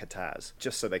Alcatraz,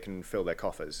 just so they can fill their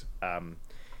coffers.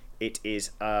 It is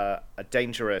a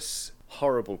dangerous,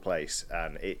 horrible place,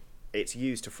 and it's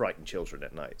used to frighten children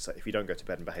at night. So if you don't go to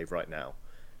bed and behave right now,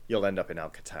 you'll end up in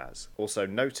Alcatraz. Also,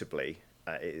 notably,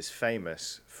 it is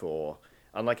famous for,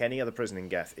 unlike any other prison in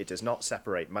Geth, it does not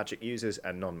separate magic users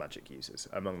and non-magic users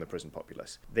among the prison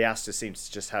populace. The Astor seems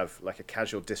to just have like a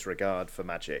casual disregard for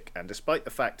magic, and despite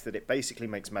the fact that it basically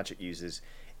makes magic users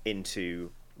into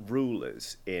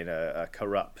rulers in a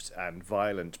corrupt and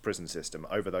violent prison system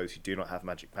over those who do not have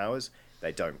magic powers,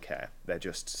 they don't care. They're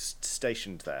just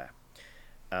stationed there.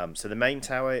 So the main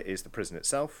tower is the prison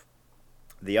itself.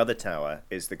 The other tower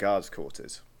is the guards'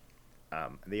 quarters.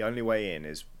 The only way in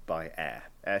is by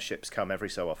air. Airships come every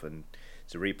so often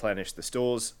to replenish the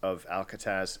stores of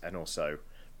Alcatraz and also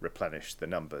replenish the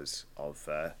numbers of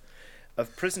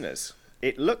prisoners.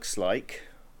 It looks like,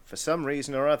 for some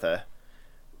reason or other,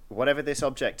 whatever this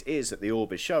object is that the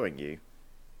orb is showing you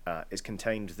is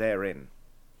contained therein.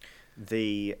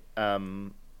 The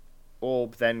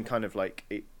orb then kind of like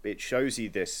it shows you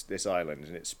this island,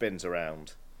 and it spins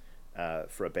around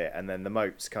for a bit, and then the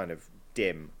motes kind of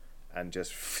dim and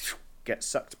just get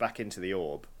sucked back into the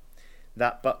orb.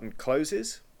 That button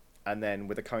closes, and then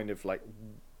with a kind of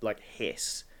like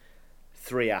hiss,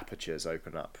 3 apertures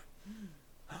open up.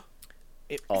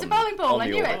 It's a bowling ball. On I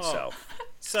the knew orb it. itself.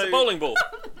 So it's a bowling ball.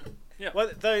 Yeah.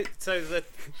 Well,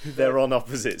 they're on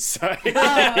opposite sides. You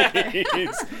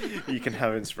can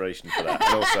have inspiration for that.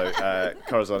 And also,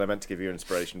 Corazon, I meant to give you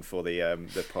inspiration for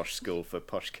the posh school for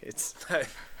posh kids.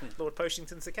 Lord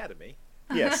Poshington's Academy.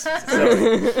 Yes.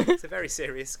 It's a very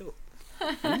serious school.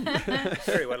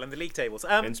 Very well in the league tables.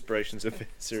 Inspiration's a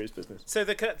serious business. So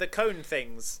the cone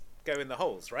things go in the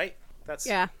holes, right? That's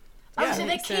Yeah. Oh, so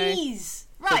they're keys.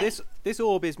 Right. So this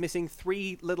orb is missing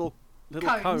 3 little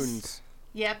cones.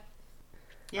 Yep.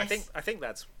 Yes. I think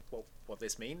that's what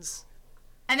this means.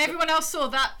 And everyone else saw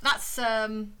that. That's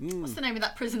what's the name of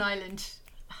that prison island?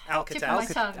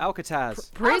 Alcatraz.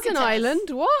 Alcatraz. Prison island?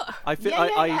 What?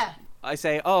 I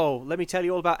say, oh, let me tell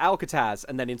you all about Alcatraz,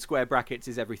 and then in square brackets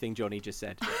is everything Johnny just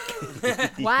said.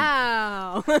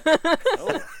 Wow.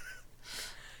 Oh.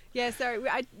 Yeah, sorry.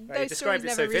 Those stories described it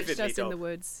never so reached vividly, us in the Dob.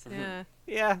 woods. Yeah.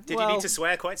 Yeah. Did you need to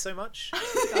swear quite so much?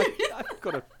 I've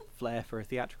got a flair for a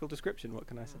theatrical description. What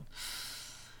can I say?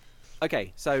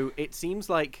 Okay, so it seems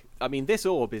like, I mean, this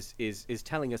orb is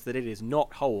telling us that it is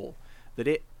not whole, that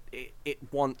it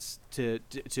wants to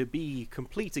be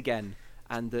complete again,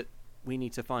 and that we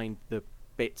need to find the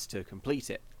bits to complete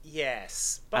it.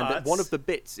 Yes, but... And that one of the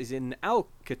bits is in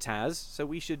Alcatraz, so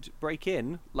we should break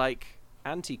in like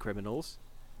anti-criminals.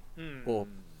 Or,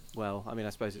 well, I mean,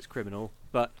 I suppose it's criminal,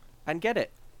 and get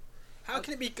it. How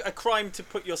can it be a crime to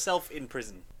put yourself in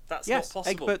prison? That's not possible.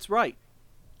 Yes, Egbert's right.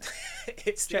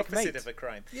 It's the opposite of a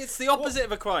crime. It's the opposite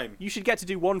of a crime. You should get to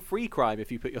do one free crime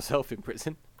if you put yourself in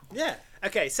prison. Yeah.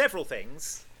 Okay, several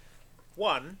things.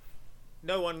 1,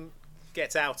 no one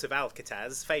gets out of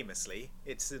Alcatraz, famously.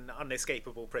 It's an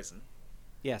unescapable prison.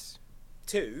 Yes.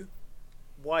 2,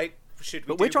 why should we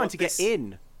But we're trying to get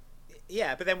in.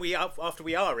 Yeah, but then after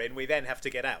we are in, we then have to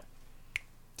get out.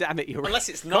 Damn it, you're Unless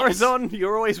it's not. Corazon,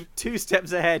 you're always 2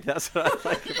 steps ahead. That's what I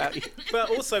like about you. But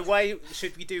also, why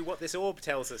should we do what this orb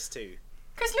tells us to?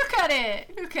 Because look at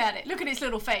it. Look at its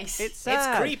little face. It's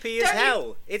sad. It's creepy as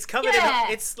hell. It's covered Yeah.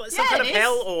 in... It's like some Yeah, kind of it is.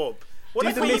 hell orb. What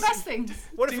if we the best things?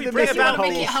 What if we bring about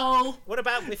What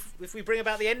about if we bring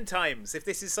about the end times? If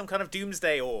this is some kind of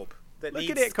doomsday orb that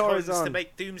needs clones to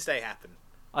make doomsday happen.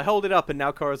 I hold it up, and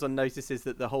now Corazon notices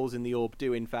that the holes in the orb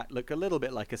do, in fact, look a little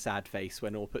bit like a sad face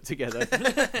when all put together.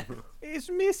 It's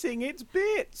missing its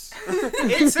bits.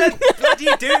 It's a bloody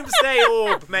doomsday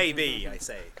orb, maybe, I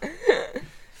say.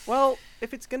 Well,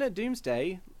 if it's going to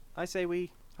doomsday, I say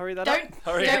we hurry that up.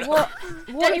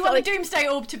 Don't you want the doomsday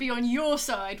orb to be on your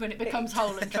side when it becomes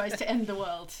whole and tries to end the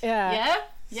world? Yeah. Yeah?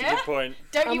 That's a good point.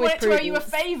 Don't you want it to owe you a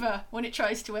favour when it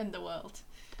tries to end the world?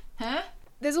 Huh?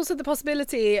 There's also the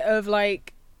possibility of,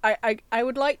 like, I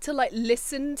would like to, like,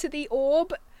 listen to the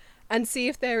orb and see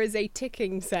if there is a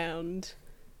ticking sound.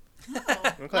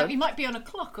 Oh, okay. Like we might be on a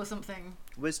clock or something.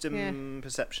 Wisdom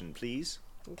perception, please.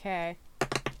 Okay.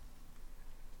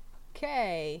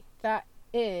 Okay, that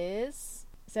is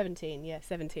 17. Yeah,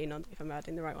 17 if I'm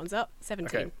adding the right ones up.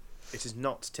 17. Okay. It is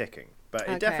not ticking, but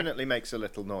it definitely makes a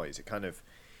little noise. It kind of...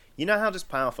 You know how just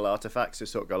powerful artifacts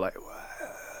just sort of go like...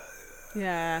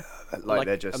 Yeah. Like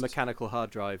they're just... a mechanical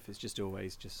hard drive is just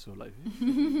always just sort of like...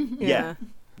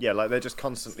 Yeah, like they're just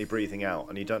constantly breathing out,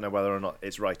 and you don't know whether or not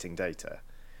it's writing data.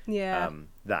 Yeah.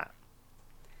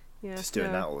 Just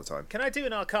doing that all the time. Can I do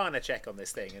an Arcana check on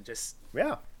this thing and just...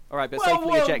 Yeah. All right, but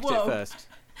safely eject it first.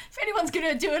 If anyone's going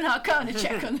to do an Arcana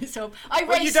check on this orb,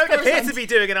 you don't appear to be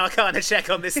doing an Arcana check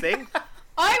on this thing.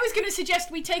 I was going to suggest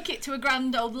we take it to a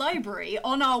grand old library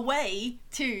on our way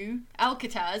to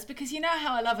Alcatraz, because you know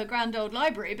how I love a grand old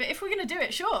library. But if we're going to do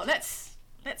it, sure, let's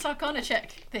Arcana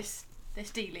check this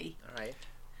dealie.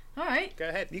 All right. Go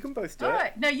ahead. You can both do it. All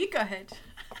right. No, you go ahead.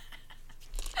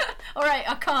 All right,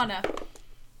 Arcana.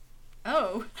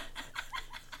 Oh.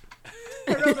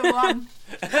 I rolled a 1.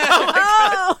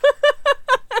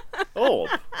 Orb.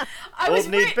 Orb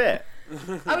need bit.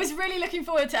 I was really looking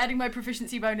forward to adding my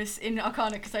proficiency bonus in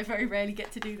Arcana because I very rarely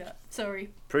get to do that. Sorry.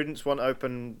 Prudence 1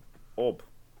 open orb.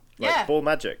 Like ball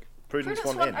magic. Prudence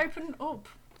 1 in. Open orb.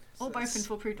 Orb open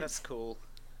for Prudence. That's cool.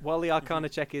 While the Arcana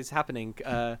check is happening,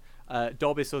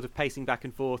 Dob is sort of pacing back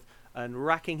and forth and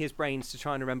racking his brains to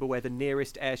try and remember where the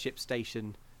nearest airship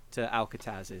station to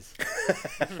Alcatraz is.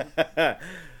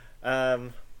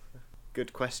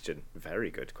 Good question. Very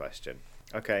good question.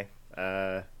 Okay.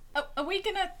 Are we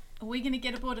gonna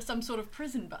get aboard of some sort of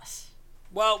prison bus?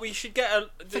 Well, we should get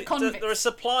there are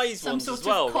supplies ones as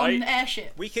well, right? Some sort of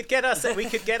airship. We could get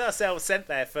ourselves sent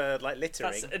there for like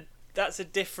littering. That's a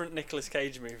different Nicolas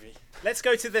Cage movie. Let's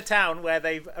go to the town where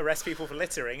they arrest people for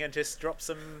littering and just drop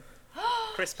some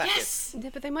crisp packets. Yes! Yeah,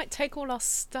 but they might take all our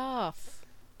stuff.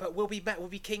 But we'll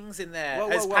be kings in there.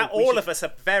 Whoa. All of us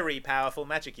are very powerful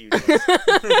magic users.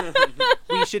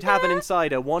 We should have an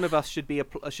insider. One of us should be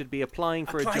applying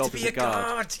for a job as a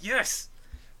guard. Yes.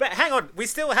 But hang on, we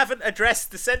still haven't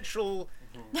addressed the central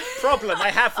problem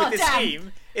I have with this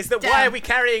scheme. Is that why are we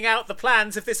carrying out the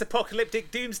plans of this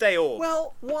apocalyptic doomsday orb?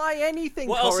 Well, why anything?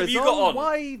 What else have you got on?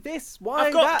 Why this? Why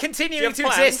I've got that? continuing to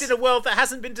exist in a world that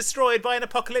hasn't been destroyed by an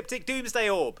apocalyptic doomsday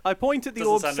orb. I point at the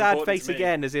orb's sad face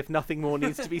again, as if nothing more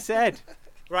needs to be said.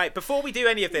 Right, before we do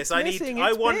any of this, I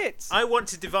want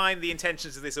to divine the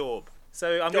intentions of this orb.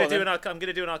 So I'm going to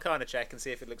do an Arcana check and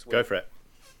see if it looks weird. Go for it.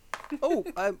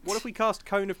 What if we cast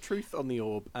Cone of Truth on the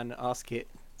orb and ask it?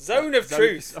 Zone of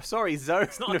Truth. Sorry, Zone.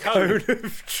 It's not a cone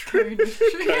of Truth.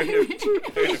 Cone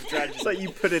of Tragedy. It's like you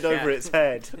put it over its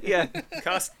head. Yeah.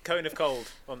 Cast Cone of Cold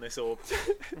on this orb.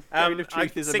 Cone of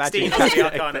Truth is a 16 magic on the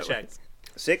Arcana check.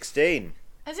 16.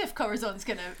 As if Corazon's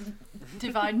going to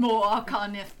divine more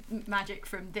Arcana magic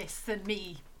from this than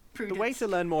me, Prudence. The way to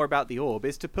learn more about the orb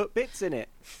is to put bits in it.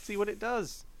 See what it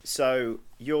does. So,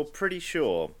 you're pretty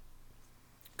sure,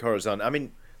 Corazon, I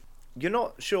mean... You're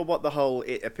not sure what the whole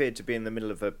it appeared to be in the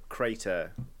middle of a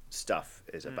crater stuff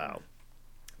is about.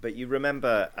 But you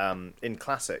remember in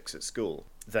classics at school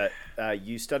that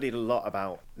you studied a lot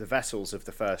about the vessels of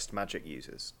the first magic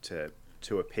users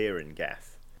to appear in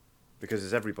Geth. Because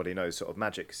as everybody knows, sort of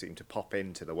magic seemed to pop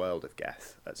into the world of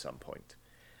Geth at some point.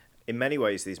 In many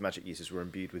ways, these magic users were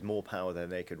imbued with more power than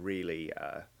they could really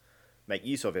make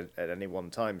use of it at any one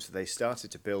time, so they started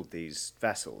to build these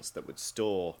vessels that would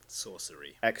store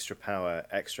sorcery, extra power,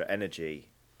 extra energy,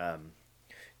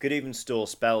 could even store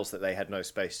spells that they had no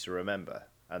space to remember,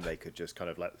 and they could just kind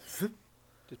of like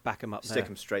just back them up, stick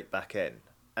them straight back in.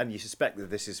 And you suspect that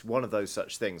this is one of those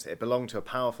such things. It belonged to a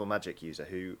powerful magic user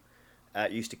who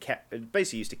used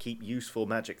to keep useful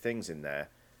magic things in there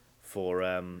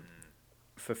for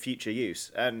future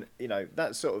use, and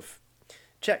that sort of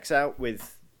checks out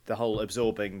with the whole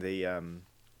absorbing the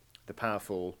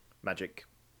powerful magic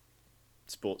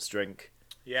sports drink.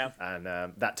 Yeah. And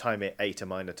that time it ate a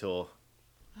Minotaur.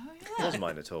 Oh, It was a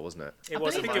Minotaur, wasn't it? It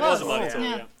was. I think it was a Minotaur.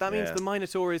 Yeah. That means Yeah. the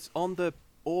Minotaur is on the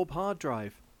orb hard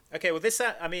drive. Okay, well, this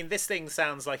thing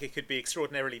sounds like it could be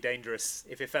extraordinarily dangerous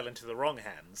if it fell into the wrong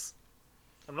hands.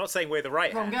 I'm not saying we're the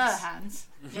right Wronger hands.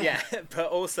 Yeah, but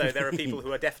also there are people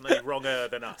who are definitely wronger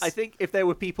than us. I think if there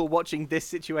were people watching this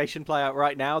situation play out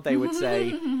right now, they would say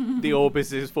the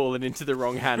Orbis has fallen into the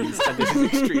wrong hands and this is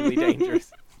extremely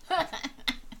dangerous.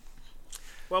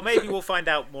 Well, maybe we'll find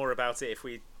out more about it if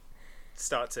we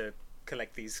start to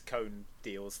collect these cone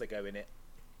deals that go in it.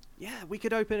 Yeah, we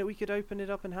could open it. We could open it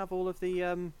up and have all of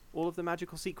the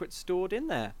magical secrets stored in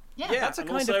there. Yeah. That's a and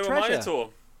kind also of treasure. a Minotaur.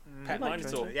 Pet like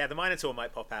Minotaur. Yeah, the Minotaur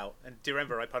might pop out. And do you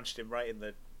remember I punched him right in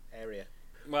the area?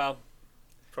 Well,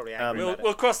 Probably angry about it.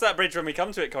 we'll cross that bridge when we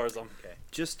come to it, Corazon. Okay.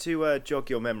 Just to jog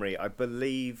your memory, I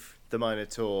believe the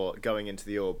Minotaur going into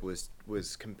the orb was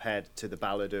compared to the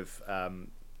Ballad of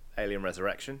Alien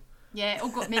Resurrection. Yeah, it all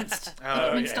got minced. It Oh,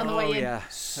 got minced yeah. on the way in. Yeah.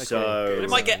 So But it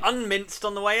might get unminced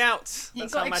on the way out. It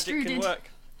That's got how magic can extruded. work.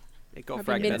 It got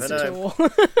Probably fragmented. Minotaur.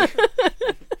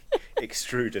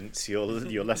 Extrudence,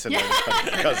 your lesser known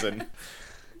cousin.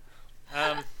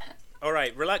 All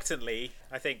right, reluctantly,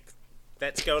 I think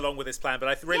let's go along with this plan, but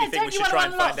I really think don't we you should want try to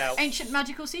and unlock find out. ancient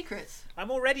magical secrets? I'm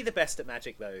already the best at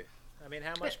magic, though. I mean,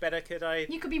 how much better could I...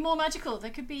 You could be more magical.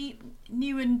 There could be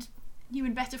new and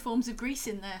better forms of Greece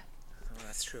in there, Oh,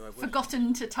 that's true, I would.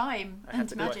 forgotten to time I have and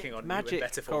to be magic. working on new and Magic,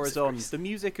 better forms of Corazon. Greece. The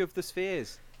music of the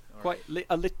spheres. All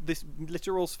right. This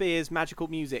literal spheres magical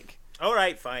music. All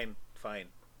right, fine.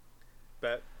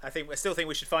 But I still think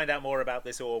we should find out more about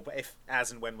this orb,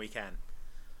 as and when we can.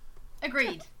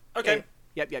 Agreed. Okay.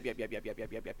 Yep.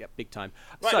 Big time.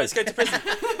 Right, So, let's go to prison.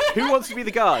 who wants to be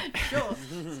the guard? Sure.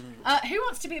 Who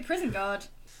wants to be the prison guard?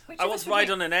 Which I of want us to would ride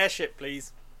be- on an airship,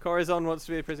 please. Corazon wants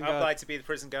to be a prison I'd guard. like to be the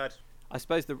prison guard. I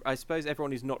suppose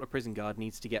everyone who's not a prison guard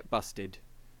needs to get busted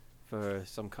for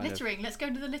some kind littering. Let's go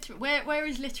to the littering. Where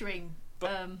is littering?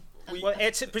 Well,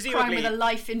 it's Crime presumably with a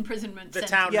life imprisonment. the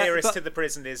sentence. town Yeah, nearest but to the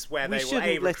prison is where we they will shouldn't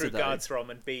A, litter, recruit though. guards from,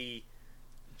 and B,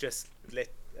 just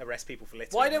arrest people for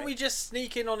littering. Why don't right? we just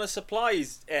sneak in on a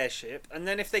supplies airship, and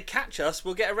then if they catch us,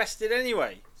 we'll get arrested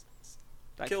anyway?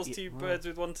 of Kills two birds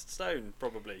with one stone,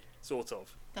 probably. Sort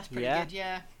of. That's pretty Yeah. good.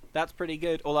 Yeah. That's pretty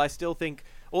good. Although I still think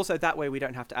also that way we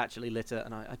don't have to actually litter,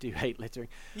 and I do hate littering.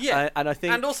 Yeah. And I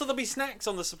think And also there'll be snacks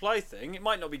on the supply thing. It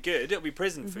might not be good. It'll be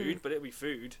prison food, but it'll be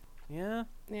food. yeah.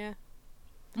 Yeah.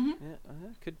 Yeah,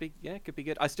 could be. Yeah, could be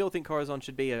good. I still think Corazon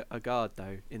should be a guard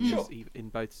though in Sure. in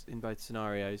both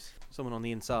scenarios. Someone on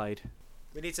the inside.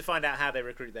 We need to find out how they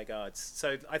recruit their guards.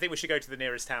 So I think we should go to the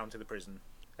nearest town to the prison.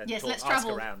 And Yes, let's ask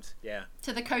travel. around. Yeah.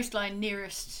 To the coastline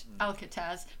nearest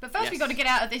Alcatraz. But first Yes. we've got to get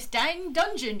out of this dang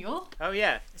dungeon, y'all. Oh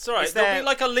yeah. It's alright. Is There'll there- be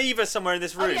like a lever somewhere in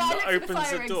this room oh yeah, I that looked for the opens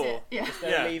fire the door. exit. Yeah. There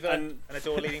Yeah, a lever and- and a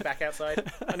door leading back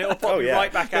outside. And it'll pop Oh, you yeah.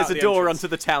 right back There's out a the door entrance.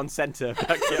 onto the town centre.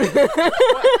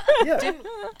 Yeah.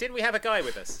 Didn't we have a guy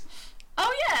with us?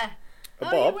 Oh yeah. A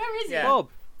Oh, Bob? Yeah, where is he? Yeah. Bob.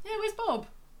 Yeah, where's Bob?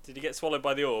 Did he get swallowed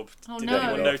by the orb? Oh, Did no.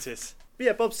 anyone notice?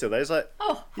 Yeah, Bob's still there. He's like,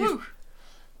 Oh, whew.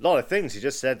 a lot of things you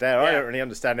just said there. I Yeah. don't really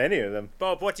understand any of them.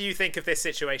 Bob, what do you think of this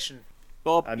situation?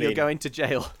 Bob, I you're mean- going to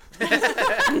jail.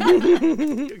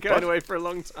 You're going away for a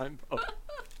long time, Bob.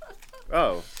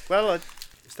 Oh, well,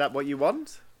 is that what you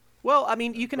want? Well, I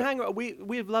mean, you can hang.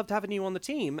 We've loved having you on the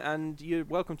team, and you're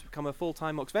welcome to become a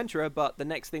full-time Oxventurer. But the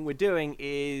next thing we're doing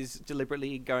is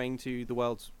deliberately going to the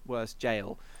world's worst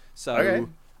jail. So,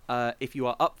 Okay. if you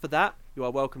are up for that, you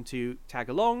are welcome to tag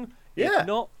along. Yeah. If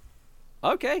not,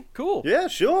 okay, cool, Yeah,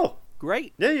 sure.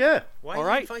 great. Yeah. Why All are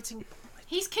right. you inviting?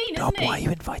 He's keen, isn't he?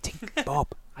 inviting Bob?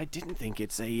 I didn't think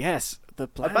it'd say yes. The I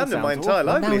plan abandoned my sounds entire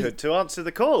awful. livelihood to answer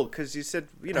the call because you said,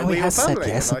 you know, Now we're he your has said family.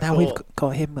 yes, and and I now we've thought, got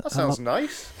him. that sounds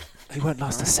nice. He won't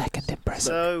last a second in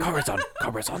prison. So, Corazon.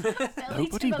 They'll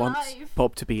eat Nobody him wants alive.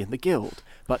 Bob to be in the guild,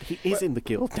 but he is in the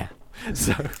guild now.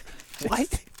 So, Why?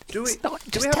 do we, It's not-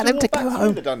 do just we have tell to him walk to back go through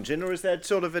home. the dungeon, or is there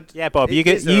sort of a... Yeah, Bob, you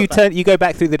is there a back- you go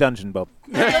back through the dungeon, Bob.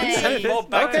 Hey. Bob,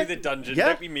 back Okay. to the dungeon. Yeah.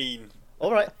 Don't be mean.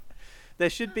 All right. there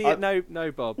should be I-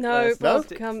 no Bob. No, Bob,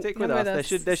 stick, come- stick come with us.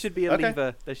 with us. There should be a Okay.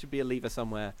 lever. There should be a lever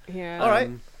somewhere. Yeah. All right.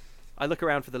 I look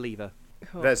around for the lever.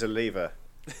 Cool. There's a lever.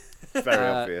 Very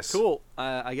obvious. Cool.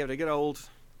 I give it a good old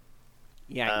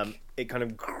yank. It kind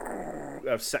of...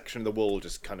 A section of the wall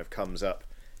just kind of comes up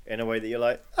in a way that you're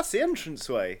like, that's the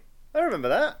entranceway. I remember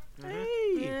that.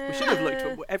 Hey, we should have looked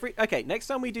for every. Okay, next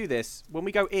time we do this, when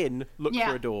we go in, look Yeah.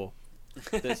 for a door.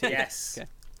 That's it. Yes. Okay.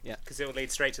 Yeah. Because it will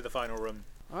lead straight to the final room.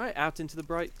 All right, out into the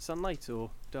bright sunlight or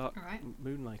dark All right.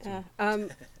 moonlight. Yeah.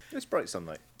 It's bright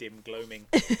sunlight. Dim gloaming.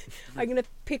 I'm gonna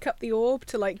pick up the orb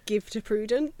to like give to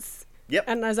Prudence, Yep.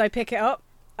 and as I pick it up,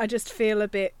 I just feel a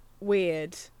bit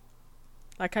weird.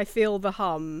 Like, I feel the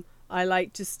hum. I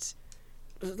like just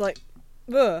like,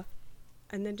 ugh,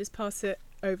 and then just pass it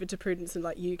over to Prudence and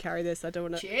like, you carry this. I don't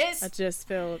want to. Cheers. I just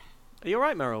feel. Are you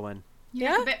alright, Merylwen? You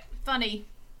look a bit funny.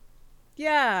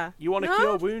 Yeah. You want to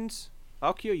cure wounds?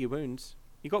 I'll cure your wounds.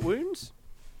 You got wounds?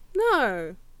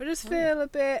 No, I just feel a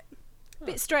bit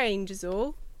strange is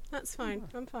all. That's fine.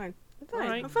 I'm fine.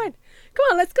 Right. I'm fine. Come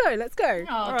on, let's go. Let's go.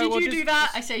 Oh, right, did well, you do just-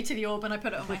 that? I say to the orb and I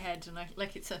put it on my head and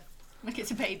like it's a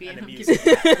baby and I'm amusing.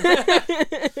 giving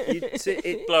it.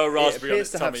 It Blow a raspberry on appears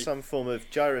its to have tummy. some form of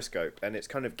gyroscope, and it's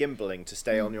kind of gimbaling to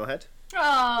stay on your head.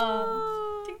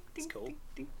 Oh. Ding, ding, cool. ding,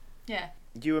 ding. Yeah.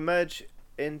 You emerge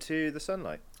into the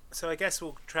sunlight. So I guess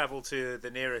we'll travel to the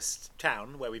nearest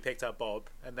town where we picked up Bob,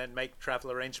 and then make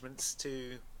travel arrangements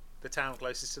to the town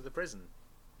closest to the prison.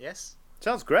 Yes?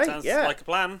 Sounds great. Sounds yeah. like a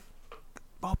plan.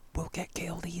 Bob will get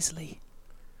killed easily.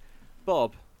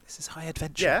 Bob, This is high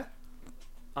adventure. Yeah.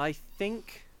 I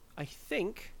think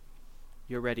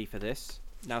you're ready for this.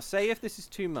 Now, say if this is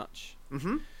too much.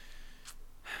 Mm-hmm.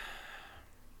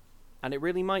 And it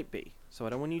really might be. So I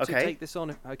don't want you to Okay. take this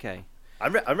on. Okay.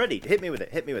 I'm ready. Hit me with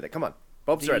it. Come on.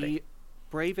 Bob's The ready.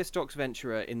 bravest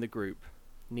Oxventurer in the group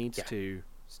needs Yeah. to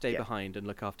stay Yeah. behind and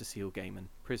look after Seal Gaiman.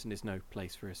 Prison is no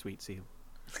place for a sweet seal.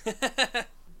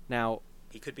 Now,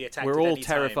 He could be attacked we're at all any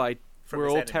time terrified. from We're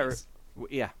his all enemies.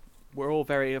 yeah, we're all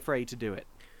very afraid to do it.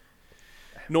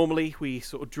 Normally, we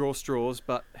sort of draw straws,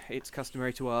 but it's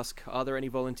customary to ask, are there any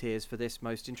volunteers for this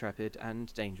most intrepid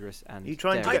and dangerous and Are you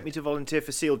trying to daring? get me to volunteer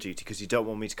for SEAL duty because you don't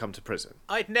want me to come to prison?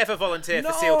 I'd never volunteer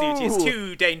for SEAL duty. It's No!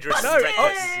 too dangerous No, and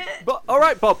reckless. But all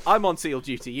right, Bob, I'm on SEAL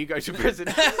duty. You go to prison.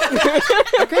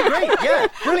 Okay, great. Yeah,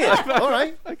 brilliant. All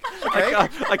right. Okay.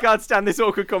 I can't stand this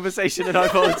awkward conversation, and I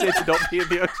volunteer to not be in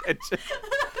the attention.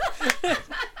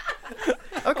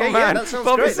 Okay, Oh, yeah, man, that sounds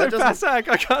Bob great. is so That doesn't... Passac,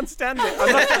 I can't stand it.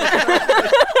 I'm not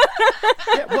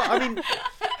Yeah, well, I mean,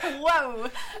 Whoa.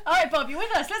 All right, Bob, you're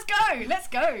with us. Let's go. Let's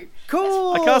go.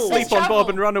 cool. I can't sleep on travel. Bob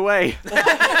and run away.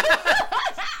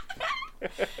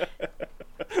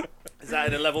 Is that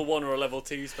in a level 1 or a level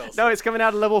 2 spell? No, it's coming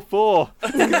out of level 4.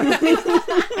 He's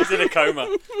in a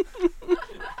coma.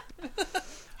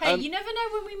 Hey, you never know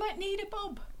when we might need a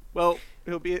Bob. Well,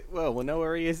 we'll know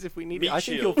where he is if we need it. Meat I think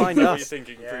shield. you'll find What are you us.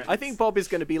 thinking, Yeah. Prudence? I think Bob is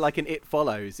going to be like an It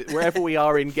Follows. Wherever we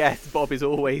are in Geth, Bob is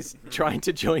always trying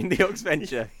to join the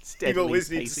Oxventure, You steadily always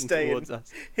need to pacing stay towards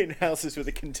us. in houses with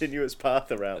a continuous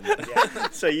path around them,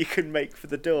 so you can make for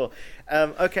the door.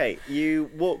 Okay, you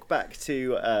walk back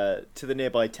to the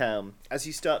nearby town. As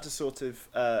you start to sort of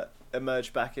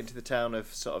emerge back into the town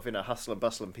of sort of in a hustle and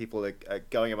bustle and people are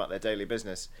going about their daily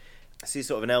business, I see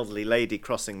sort of an elderly lady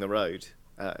crossing the road,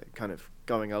 kind of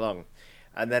going along,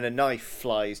 and then a knife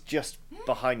flies just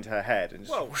behind her head and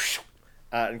just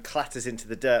and clatters into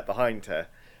the dirt behind her.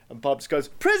 And Bob just goes,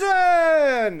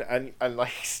 "Prison!" and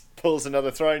like pulls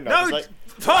another throwing knife. No! He's like,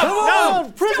 Bob, "Come no!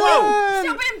 on, prison!" Stop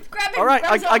him. Grab him. All right,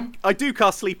 grab his arm. I do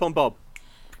cast Sleep on Bob.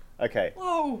 Okay,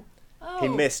 Whoa. Oh. he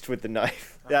missed with the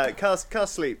knife. Yeah, cast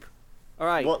sleep. All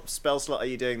right, What spell slot are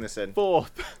you doing this in? 4.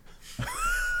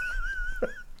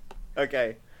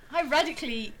 Okay. I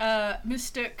radically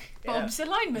mistook Bob's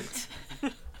alignment.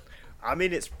 I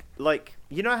mean, it's like,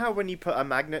 you know how when you put a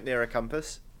magnet near a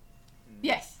compass?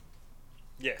 Yes.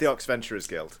 Yes. The Oxventurers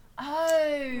Guild.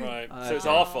 Oh. Right. So it's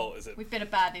our fault, is it? We've been a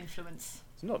bad influence.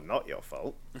 It's not your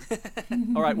fault.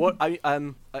 All right, what I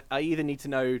either need to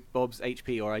know Bob's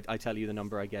HP or I tell you the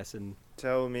number, I guess, and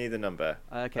Tell me the number.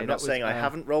 okay. I'm that not was, saying I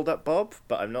haven't rolled up Bob,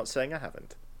 but I'm not saying I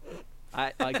haven't.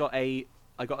 I got a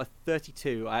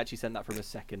 32. I actually sent that from a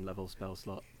 2nd level spell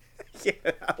slot. Yeah,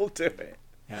 I'll do it.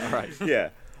 Yeah, all right. Yeah.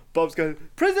 Bob's going,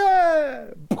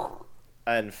 "Prison!"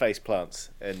 and face plants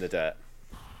in the dirt.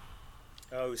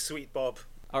 Oh, sweet Bob.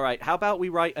 All right. How about we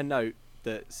write a note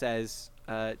that says,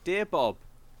 "Dear Bob,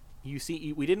 we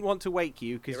didn't want to wake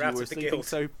you because You're you out were of the sleeping guild."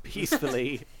 so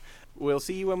peacefully. We'll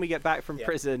see you when we get back from Yeah.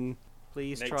 prison.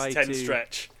 Please Next try 10 to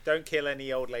stretch. Don't kill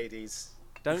any old ladies.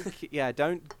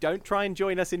 don't try and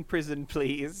join us in prison,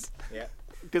 please, Yeah.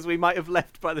 because we might have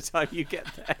left by the time you get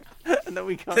there, and then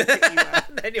we can't get you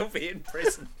out. Then you'll be in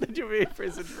prison. Then you'll be in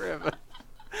prison forever."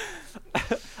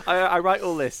 I write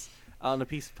all this on a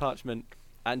piece of parchment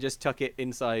and just tuck it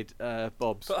inside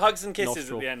Bob's. Put hugs and kisses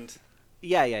nostril. at the end.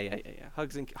 Yeah.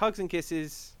 Hugs and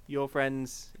kisses. Your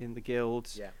friends in the guild.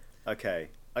 Yeah. Okay.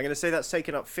 I'm going to say that's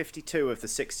taken up 52 of the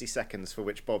 60 seconds for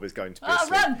which Bob is going to be Oh,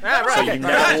 asleep. run. Ah, right. So Okay. you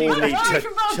now all need Run to,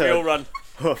 from Bob. We all to run.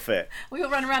 hoof it. We all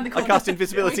run around the corner. cast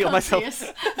invisibility We on can't see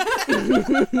myself.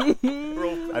 us. We're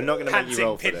all I'm not going to make you panting,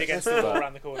 roll for pinned this. against the wall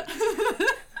around the corner.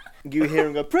 You hear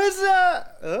him go,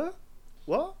 "Prison!"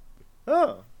 What?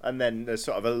 Oh. And then there's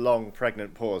sort of a long,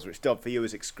 pregnant pause, which, Dob, for you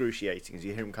is excruciating, as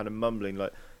you hear him kind of mumbling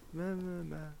like,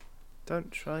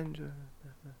 don't try and...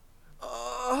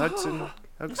 Hugs and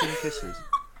kisses.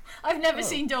 I've never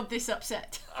seen Dob this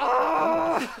upset.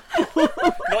 Not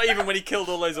even when he killed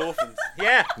all those orphans.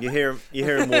 Yeah. You hear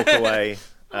him walk away,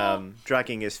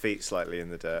 dragging his feet slightly in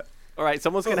the dirt. All right,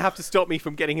 someone's going to have to stop me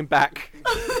from getting him back.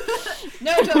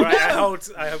 No, Dob, All right, no.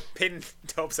 I pin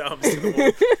Dob's arms to the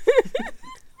wall.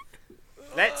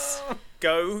 Let's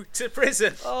go to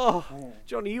prison. Oh,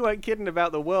 Johnny, you weren't kidding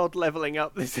about the world leveling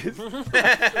up. This is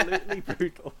absolutely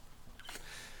brutal.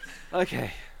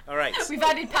 Okay. All right. We've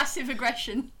added passive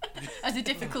aggression as a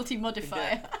difficulty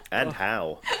modifier. And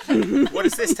how? What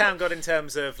has this town got in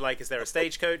terms of, like, is there a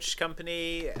stagecoach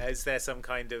company? Is there some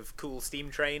kind of cool steam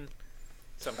train?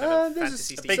 Some kind of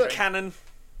fantasy steam Big train? cannon.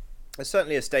 There's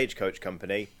certainly a stagecoach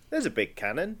company. There's a big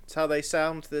cannon. It's how they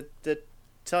sound the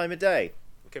time of day.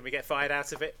 Can we get fired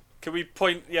out of it? Can we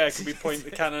point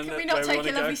the cannon Can we at not where we take want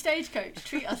a to lovely go? stagecoach?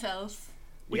 Treat ourselves.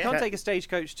 We Yeah. can't take a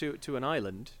stagecoach to an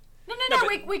island. No,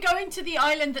 we're going to the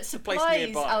island that place supplies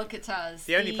nearby. Alcatraz.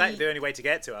 The only way to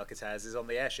get to Alcatraz is on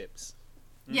the airships.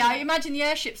 Yeah, I imagine the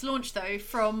airships launch though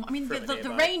from. I mean, From the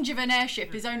nearby. range of an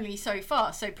airship is only so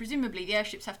far, so presumably the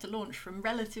airships have to launch from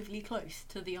relatively close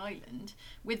to the island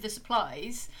with the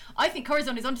supplies. I think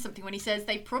Corazon is onto something when he says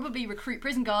they probably recruit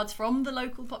prison guards from the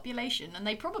local population, and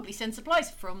they probably send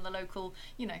supplies from the local,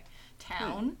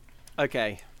 town.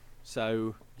 Okay,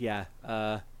 so yeah,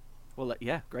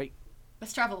 great.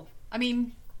 Let's travel. I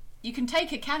mean, you can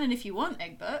take a cannon if you want,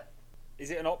 Egbert. Is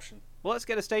it an option? Well, let's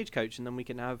get a stagecoach and then we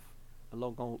can have a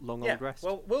long Yeah. old rest.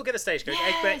 Well, we'll get a stagecoach.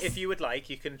 Yes. Egbert, if you would like,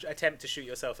 you can attempt to shoot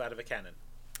yourself out of a cannon.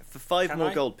 For 5 Can more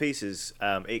I? gold pieces,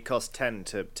 it costs 10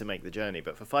 to make the journey,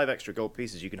 but for 5 extra gold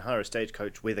pieces, you can hire a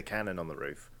stagecoach with a cannon on the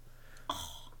roof.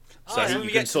 So when you we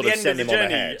can get to sort the of end send of him the on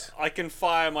journey, ahead. I can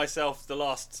fire myself the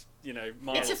last,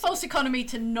 mile. It's a false economy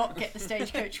to not get the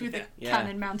stagecoach with a Yeah.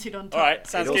 cannon mounted on top. All right, It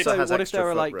sounds also good. has what if extra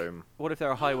there are foot room. what if there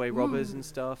are highway robbers and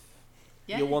stuff?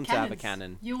 Yeah, You'll want to have a cannons.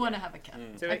 cannon. You want to have a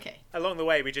cannon. So Okay. Along the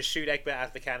way, we just shoot Egbert out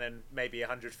of the cannon, maybe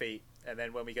 100 feet, and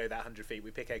then when we go that 100 feet,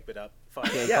 we pick Egbert up, fire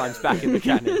Yeah, him. he climbs back in the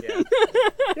cannon. Yeah.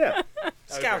 Yeah,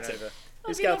 Scouting. Over and over. you're That'll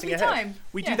be a scouting lovely ahead. time.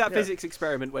 We Yeah. do that Yeah. physics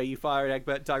experiment where you fire an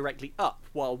Egbert directly up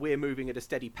while we're moving at a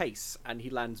steady pace, and he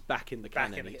lands back in the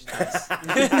Back cannon in each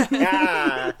the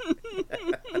time.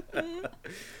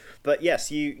 But yes,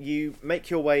 you make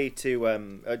your way to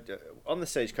on the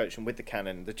stagecoach and with the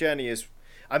cannon. The journey is,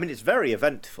 I mean, it's very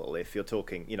eventful if you're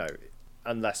talking,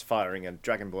 unless firing a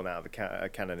dragonborn out of a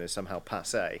cannon is somehow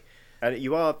passé. And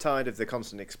you are tired of the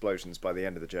constant explosions by the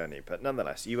end of the journey, but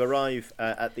nonetheless, you arrive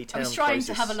at the I town. was trying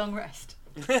to have a long rest,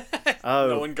 Oh,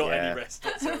 No one got yeah. any rest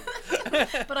whatsoever.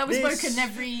 but I was This- woken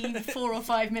every 4 or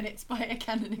 5 minutes by a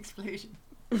cannon explosion.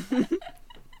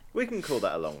 We can call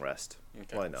that a long rest.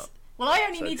 Okay. Why not? Well, I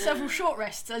only So- need several short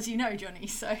rests, as you know, Johnny,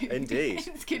 so Indeed.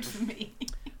 it's good for me.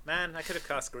 Man, I could have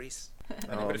cast grease. And it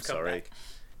Oh, would I'm have come sorry. back.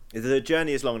 The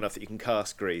journey is long enough that you can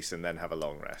cast grease and then have a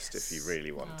long rest if you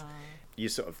really want. You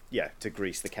sort of, to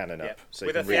grease the cannon up. Yep. So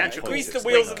With you a can really theatrical point Grease it the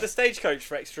straight wheels up. of the stagecoach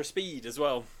for extra speed as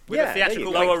well. With Yeah, a there theatrical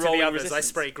you go. wink Lower to the rolling others, I resistance.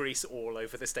 spray grease all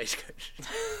over the stagecoach.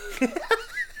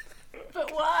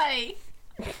 But why?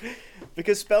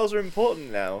 Because spells are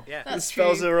important now. Yeah. That's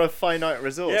spells true. are a finite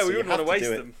resource. Yeah, so we you wouldn't want have to waste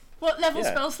do it. them. What level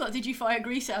Yeah. spell slot did you fire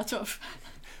grease out of?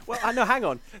 Well, I know. Hang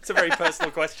on. It's a very personal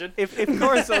question. If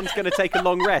Corazon's going to take a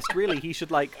long rest, really, we should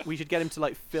get him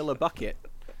to fill a bucket.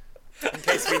 In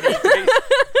case we need grease.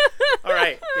 All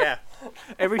right, yeah.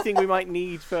 Everything we might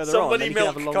need further Somebody on. then he can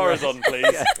milk have a long rest. Corazon,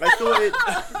 please. I thought it.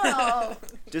 Oh,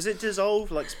 Does it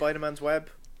dissolve like Spider-Man's web?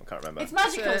 I can't remember. it's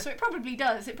magical, Sure. so it probably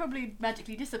does. It probably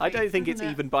magically dissipates. I don't think it's doesn't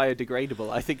it? even biodegradable.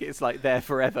 I think it's there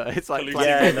forever. It's like Polluted.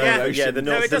 plastic Yeah, in no, the no, ocean. yeah, the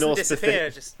No, North, it the doesn't North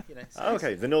disappear. Pacific. Just Oh,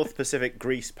 okay, the North Pacific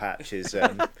grease patch is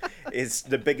is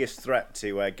the biggest threat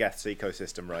to Geth's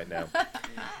ecosystem right now.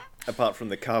 Apart from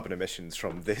the carbon emissions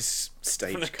from this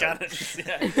From the stagecoach. cannons.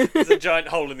 Yeah. There's a giant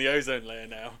hole in the ozone layer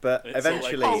now. But It's all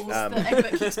like eventually, Holes that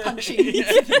Egbert keeps punching.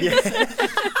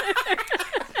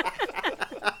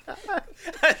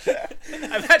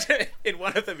 imagine in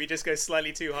one of them he just goes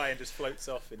slightly too high and just floats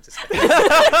off into space.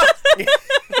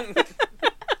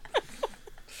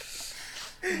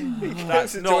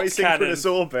 That's It's not a synchronous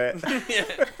canon. orbit.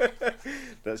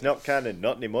 That's not canon.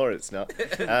 Not anymore. It's not.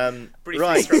 Briefly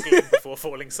Right. struggling before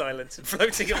falling silent and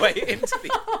floating away into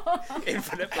the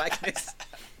infinite blackness.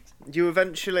 You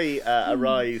eventually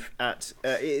arrive at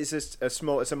it is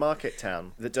it's a market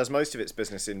town that does most of its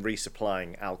business in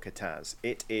resupplying Alcatraz.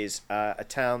 It is a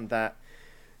town that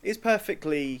is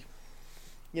perfectly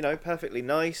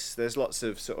nice. There's lots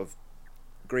of sort of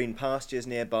green pastures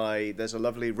nearby. There's a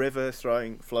lovely river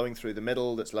flowing through the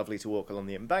middle that's lovely to walk along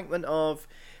the embankment of.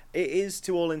 It is,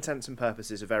 to all intents and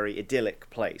purposes, a very idyllic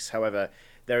place. However,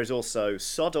 there is also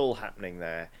sod all happening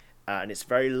there, and it's a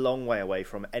very long way away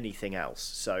from anything else.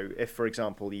 So if, for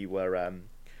example, you were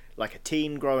like a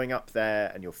teen growing up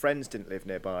there and your friends didn't live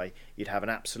nearby, you'd have an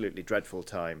absolutely dreadful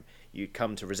time. You'd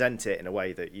come to resent it in a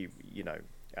way that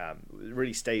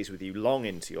really stays with you long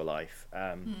into your life.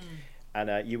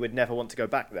 And you would never want to go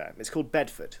back there. It's called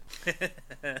Bedford.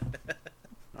 All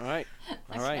right.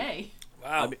 Okay.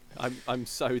 Wow. I'm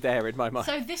so there in my mind.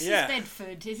 So this is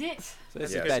Bedford, is it? So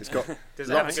this Yes, is it's got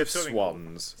lots of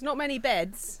swans. There's not many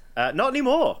beds. Not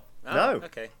anymore. Oh, no.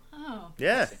 Okay. Oh.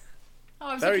 Yeah. Oh,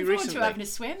 I was Very looking forward recently. to having a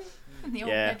swim in the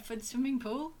old Bedford swimming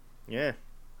pool. Yeah.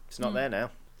 It's not there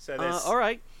now. So there's, all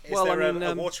right. is Well, there I mean,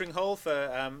 a watering hole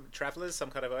for travellers,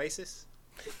 some kind of oasis?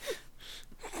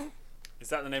 Is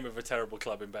that the name of a terrible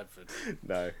club in Bedford?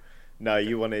 No,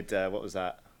 you wanted, what was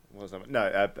that?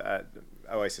 No,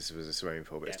 Oasis was a swimming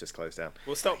pool, but it's just closed down.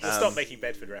 We'll stop making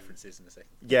Bedford references in a second.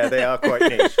 Yeah, they are quite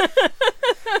niche.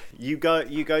 You go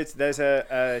to, there's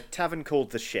a tavern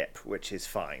called The Ship, which is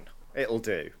fine. It'll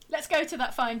do. Let's go to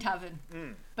that fine tavern.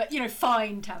 But,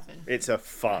 fine tavern. It's a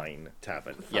fine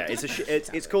tavern. Yeah,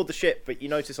 it's called The Ship, but you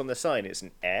notice on the sign it's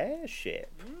an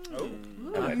airship.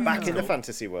 Back in the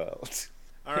fantasy world.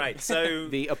 All right, so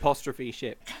the apostrophe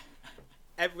ship.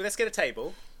 Let's get a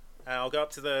table. I'll go up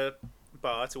to the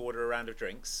bar to order a round of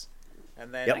drinks,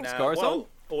 and then while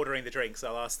ordering the drinks,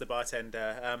 I'll ask the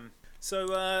bartender. So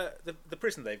the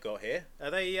prison they've got here,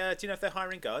 are they? Do you know if they're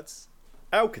hiring guards?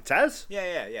 Alcatraz?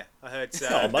 Yeah. I heard.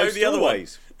 Most the other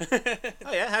always.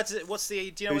 Oh yeah. How does it?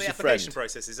 Do you know what the application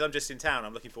process is? I'm just in town.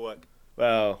 I'm looking for work.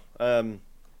 Well,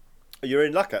 you're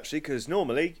in luck actually, because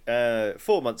normally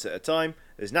 4 months at a time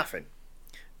there's nothing,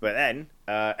 but then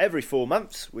every 4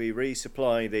 months we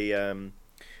resupply the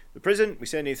prison. We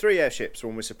send you 3 airships,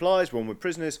 one with supplies, one with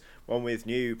prisoners, one with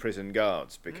new prison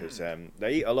guards, because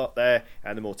they eat a lot there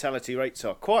and the mortality rates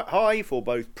are quite high for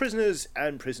both prisoners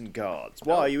and prison guards.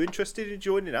 Why, are you interested in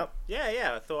joining up?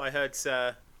 Yeah. I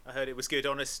heard it was good,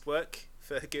 honest work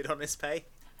for good, honest pay.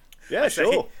 Yeah,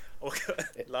 sure.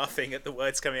 Laughing at the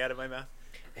words coming out of my mouth.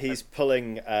 He's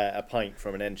pulling a pint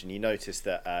from an engine. You notice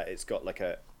that it's got like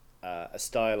a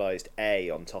stylized A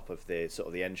on top of the sort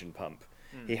of the engine pump.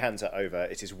 He hands it over.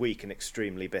 It is weak and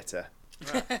extremely bitter.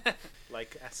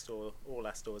 Like all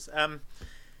Astors.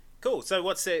 Cool. So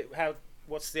what's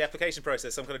the application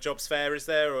process? Some kind of jobs fair is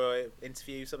there, or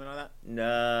interview, something like that?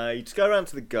 No, you just go around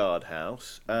to the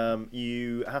guardhouse.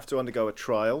 You have to undergo a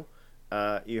trial.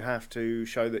 You have to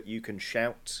show that you can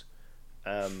shout.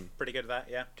 Pretty good at that,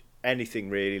 yeah. Anything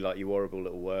really, like you horrible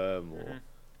little worm, or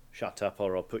shut up,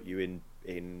 or I'll put you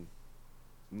in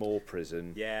more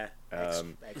prison. Yeah,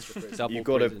 extra prison. Double You've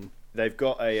got prison. They've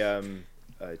got a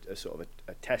sort of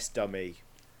a test dummy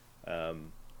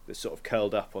that's sort of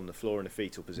curled up on the floor in a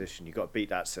fetal position. You've got to beat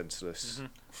that senseless.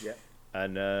 Yeah.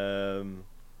 And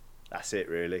that's it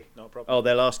really. Not a problem. Oh,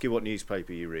 they'll ask you what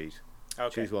newspaper you read.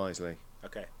 Okay. Choose wisely.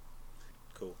 Okay.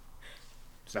 Cool.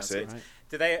 That's Sounds it.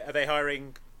 good. Are they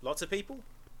hiring lots of people?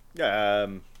 I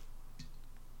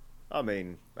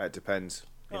mean, it depends.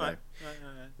 You know, Right.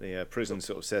 the prison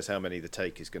sort of says how many the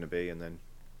take is going to be, and then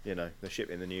they're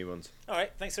shipping the new ones. All right.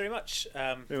 Thanks very much.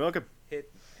 You're welcome.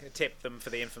 Tip them for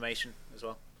the information as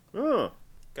well. Oh,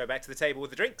 Go back to the table with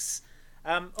the drinks.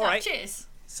 All right. Cheers.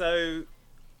 So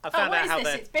I found what out is how this?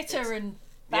 they're. It's bitter and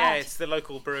bad. Yeah, it's the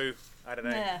local brew. I don't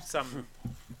know, Yeah. some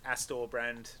Astor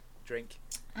brand drink.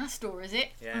 Astor, is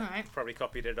it? Yeah, All right. probably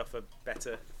copied it off a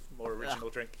better, more original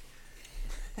drink.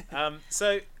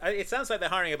 So it sounds like they're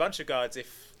hiring a bunch of guards.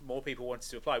 If more people wanted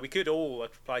to apply, we could all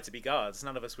apply to be guards.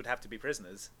 None of us would have to be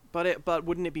prisoners. But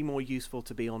wouldn't it be more useful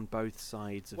to be on both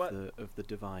sides of the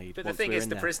divide? But the thing is,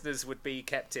 the prisoners would be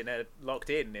kept locked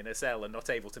in a cell and not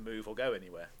able to move or go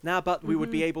anywhere. Now, but we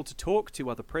would be able to talk to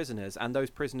other prisoners, and those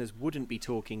prisoners wouldn't be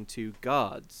talking to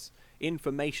guards.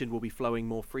 Information will be flowing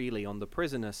more freely on the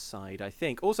prisoner's side, I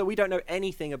think. Also, we don't know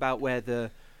anything about where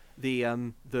the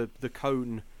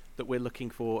cone that we're looking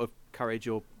for of courage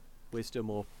or wisdom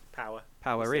or Power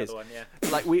is. The other one, yeah.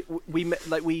 Like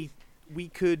we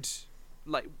could,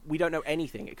 like, we don't know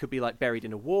anything. It could be like buried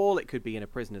in a wall. It could be in a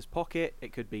prisoner's pocket.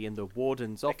 It could be in the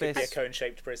warden's office. It could be a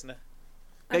cone-shaped prisoner.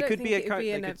 There could be a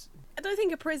cone. I don't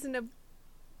think a prisoner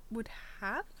would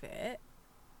have it.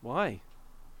 Why?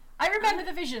 I remember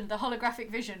the vision, the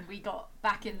holographic vision we got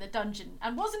back in the dungeon.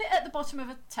 And wasn't it at the bottom of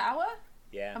a tower?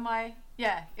 Yeah.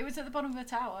 Yeah, it was at the bottom of a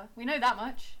tower. We know that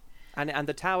much. And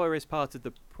the tower is part of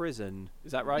the prison.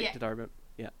 Is that right? Yeah. Did I remember?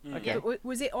 Yeah. Okay.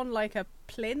 Was it on like a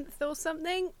plinth or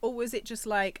something, or was it just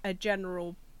like a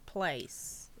general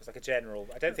place? It was like a general.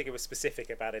 I don't think it was specific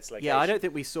about its location. Yeah, I don't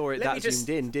think we saw it that zoomed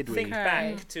in, did we? Think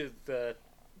back to the.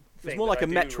 It was more like a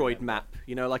Metroid map,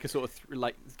 you know, like a sort of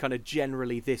like kind of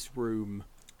generally this room.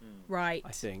 Right.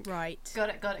 I think. Right. Got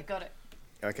it.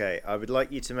 Okay, I would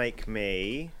like you to make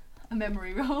me A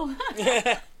memory roll.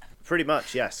 pretty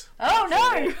much, yes. Oh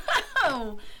no!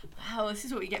 Oh, wow, this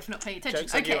is what you get for not paying attention.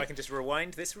 Joke's on you, I can just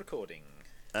rewind this recording.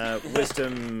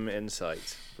 Wisdom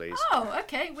insight, please. Oh,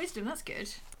 okay, wisdom. That's good.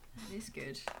 That is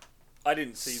good. I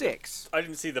didn't see 6. I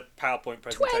didn't see the PowerPoint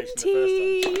presentation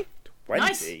 20. the first time. 20.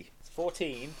 Nice.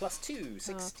 14 plus 2,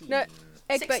 16. No,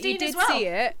 Egbert, 16 you did as well. see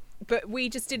it, but we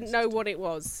just didn't know what it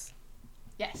was.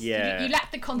 Yes. Yeah. You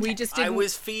lack the context. We just didn't. I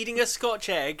was feeding a Scotch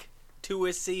egg to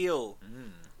a seal.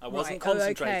 I wasn't Right,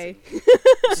 concentrating.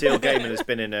 Seal Gaiman has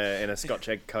been in a Scotch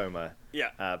egg coma. Yeah.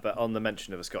 But on the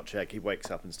mention of a Scotch egg, he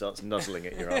wakes up and starts nuzzling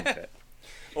at your armpit.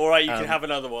 All right, you can have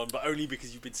another one, but only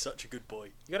because you've been such a good boy.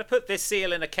 You got to put this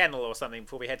seal in a kennel or something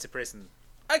before we head to prison.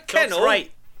 A That's kennel? right.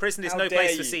 Prison is How no dare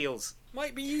place for you. seals.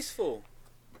 Might be useful.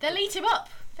 They'll eat him up.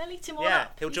 They'll eat him all Yeah,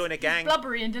 up. he'll join a He's gang.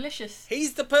 blubbery and delicious.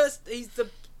 He's the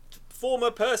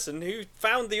former person who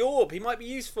found the orb. He might be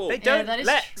useful. They don't that is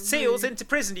let true. seals into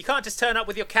prison. You can't just turn up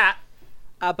with your cat.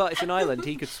 But it's an island.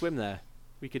 He could swim there.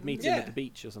 We could meet him Yeah. at the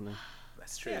beach or something.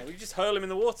 That's true. Yeah, we just hurl him in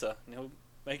the water and he'll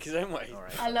make his own way. All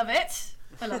right. I love it.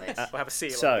 I love it. We'll have a seal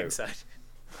So- on the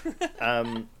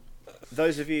inside.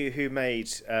 Those of you who made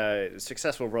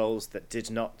successful rolls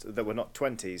that were not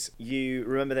 20s, you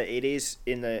remember that it is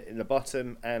in the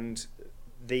bottom, and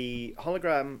the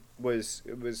hologram was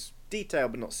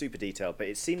detailed but not super detailed. But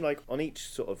it seemed like on each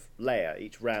sort of layer,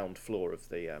 each round floor of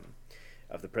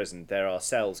the prison, there are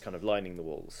cells kind of lining the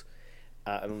walls,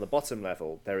 and on the bottom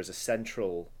level there is a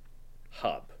central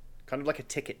hub, kind of like a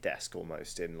ticket desk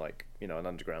almost in an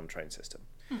underground train system.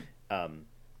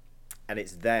 And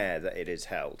it's there that it is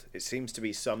held. It seems to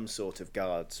be some sort of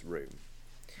guard's room.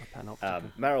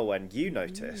 Merylwen, you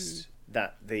noticed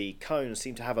that the cone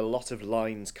seemed to have a lot of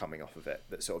lines coming off of it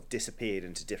that sort of disappeared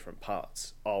into different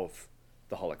parts of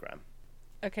the hologram.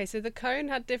 Okay, so the cone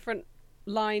had different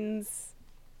lines.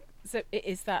 So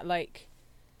is that like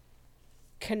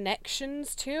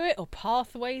connections to it or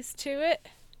pathways to it?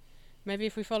 Maybe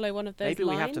if we follow one of those Maybe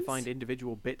lines? we have to find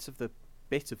individual bits of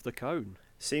the cone.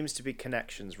 Seems to be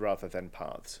connections rather than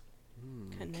paths.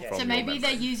 Connections. So maybe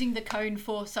they're using the cone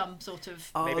for some sort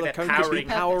of Oh, Maybe the they're cone could be powering-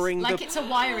 powering like the... it's a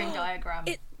wiring diagram.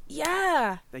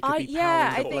 Yeah. They could be yeah,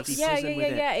 powering I the think bloody yeah, prison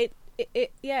with it.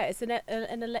 It's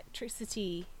an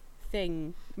electricity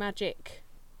thing, magic.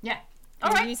 Yeah.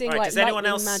 All right. Using All right, like does anyone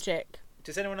lightning else- magic.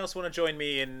 Does anyone else want to join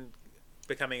me in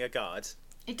becoming a guard?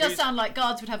 It does Who's- sound like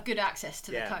guards would have good access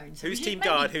to Yeah. the cone. So Who's we team should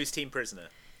guard? maybe- Who's team prisoner?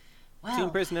 Well, Team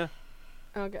prisoner.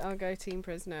 I'll go team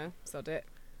prisoner. Sod it.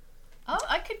 Oh,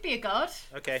 I could be a guard.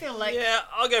 Okay. I feel like Yeah,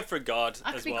 I'll go for a guard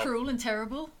I could as be well. cruel and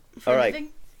terrible for All a right.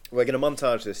 living. We're going to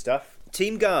montage this stuff.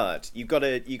 Team guard, you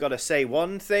gotta say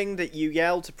one thing that you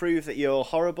yell to prove that you're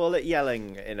horrible at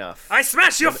yelling enough. I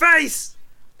smash your face!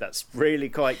 That's really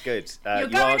quite good. You're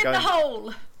going in the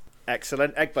hole.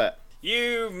 Excellent, Egbert.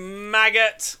 You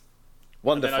maggot!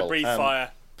 Wonderful. And then I breathe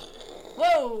fire.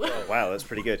 Whoa. Oh, wow, that's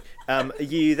pretty good.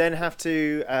 You then have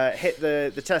to hit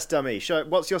the test dummy. Show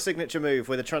what's your signature move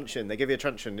with a truncheon. They give you a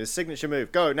truncheon. His signature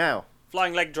move. Go now.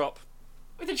 Flying leg drop.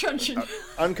 With a truncheon.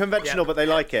 Unconventional, but they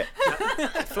like it.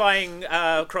 Flying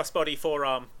crossbody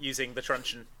forearm using the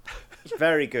truncheon.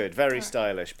 Very good. Very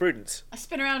stylish. Prudence. I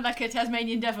spin around like a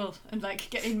Tasmanian devil and like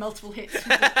get in multiple hits with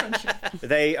the truncheon.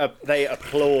 They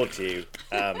applaud you,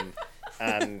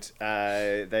 and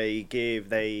they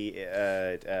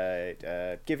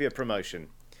give you a promotion.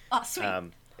 Oh, sweet.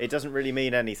 It doesn't really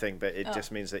mean anything, but it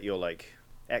just means that you're like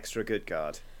extra good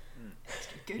guard.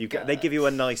 Good They give you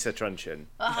a nicer truncheon.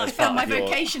 I as found my part of your-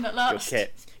 vocation at your last.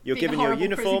 kit. You're Being a given your horrible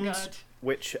prison uniforms, guard.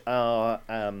 which are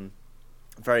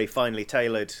very finely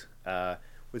tailored,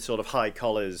 with sort of high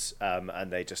collars,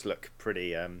 and they just look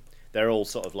pretty. They're all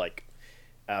sort of like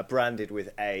branded with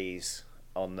A's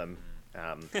on them,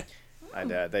 and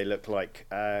they look like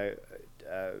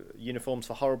uniforms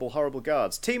for horrible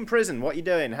guards. Team prison, what are you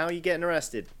doing? How are you getting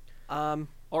arrested?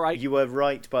 All right. You were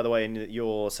right, by the way, in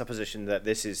your supposition that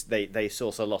this is they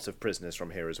source a lot of prisoners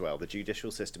from here as well. The judicial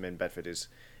system in Bedford is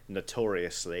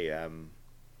notoriously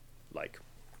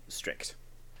strict.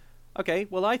 Okay,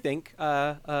 well, I think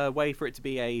a way for it to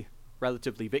be a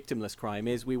relatively victimless crime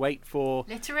is we wait for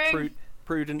Littering.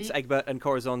 Prudence, Egbert, and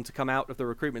Corazon to come out of the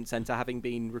recruitment centre having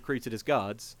been recruited as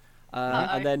guards,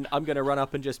 And then I'm going to run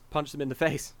up and just punch them in the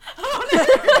face.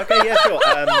 Okay, yeah, sure.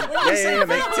 Yeah,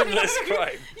 mate. Victimless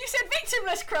crime. You said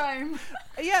victimless crime.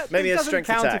 Yeah, Maybe a strength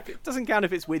attack. It doesn't count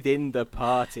if it's within the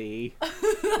party.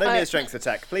 Maybe a strength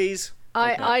attack, please.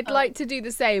 I'd like to do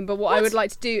the same, but what I would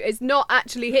like to do is not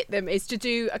actually hit them, is to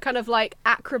do a kind of like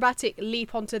acrobatic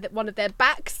leap onto one of their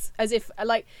backs, as if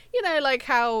like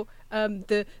how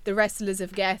the wrestlers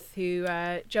of Geth who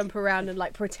jump around and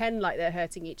like pretend like they're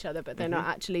hurting each other, but they're not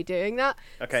actually doing that.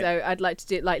 Okay. So I'd like to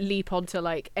do like leap onto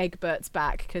like Egbert's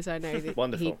back, because I know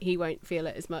that he won't feel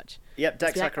it as much. Yep,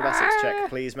 Dex acrobatics check,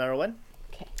 please, Merylwen.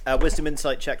 Okay. Wisdom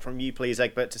insight check from you, please,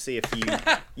 Egbert, to see if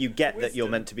you get that you're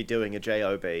meant to be doing a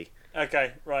job.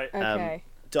 Okay, right. Okay.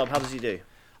 Dom, how does he do?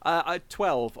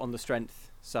 12 on the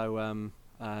strength. So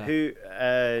Who?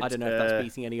 I don't know if that's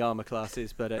beating any armor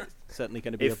classes, but it's certainly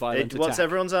going to be a violent attack. What's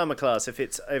everyone's armor class? If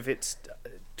it's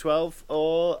 12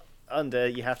 or under,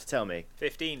 you have to tell me.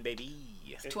 15, baby.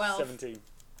 12. 17.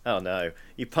 Oh no!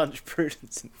 You punch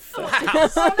Prudence in the face.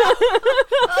 Oh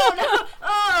no!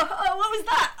 Oh, what was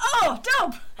that? Oh,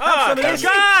 Dom!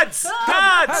 Guards!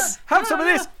 Guards! Have some of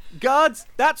this, guards.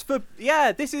 That's for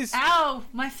This is Ow,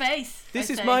 my face. This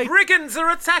I is say. my Brigands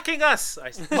are attacking us!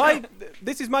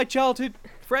 This is my childhood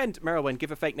friend. Merylwen,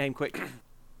 give a fake name quick.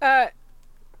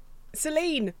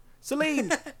 Celine.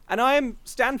 Celine, and I am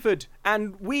Stanford,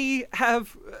 and we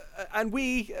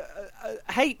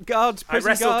hate guards. I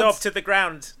wrestled guards. Dob to the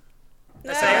ground.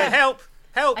 I say, help!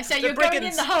 Help! I say the you're brigands.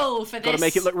 going in the hole for this. Got to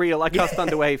make it look real. I cast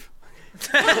Thunderwave.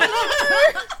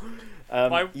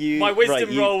 My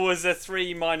wisdom roll was a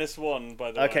 3 minus 1,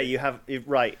 by the way. Okay,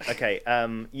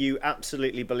 you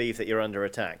absolutely believe that you're under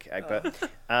attack, Egbert.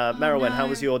 Merylwen, how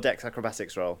was your Dex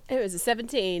acrobatics roll? It was a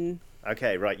 17.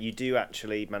 Okay, right. You do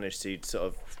actually manage to sort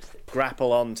of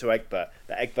grapple on to Egbert.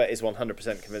 Egbert is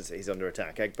 100% convinced that he's under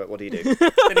attack. Egbert, what do you do?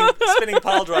 Spinning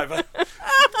pile driver.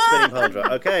 Spinning pile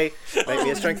driver. Okay, make me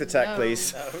a strength attack,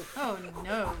 please. Oh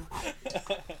no.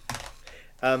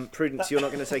 Prudence, you're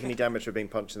not going to take any damage for being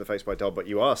punched in the face by Dob, but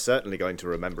you are certainly going to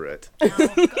remember it. Oh,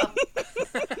 God.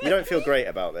 You don't feel great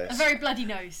about this. A very bloody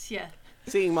nose, yeah.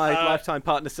 Seeing my lifetime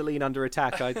partner Celine under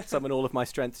attack, I summon all of my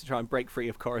strength to try and break free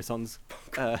of Corazon's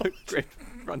grip,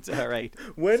 run to her aid.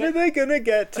 When are they going to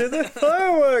get to the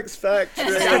fireworks factory?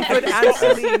 Stanford and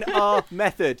Celine are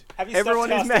method. Have you Everyone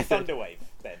stopped is casting method. Thunderwave,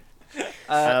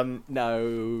 then?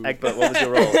 No. Egbert, what was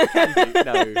your roll?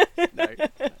 No.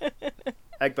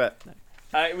 Egbert.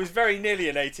 It was very nearly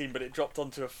an 18, but it dropped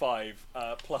onto a 5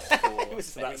 plus 4,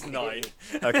 so that's 9.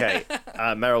 Okay,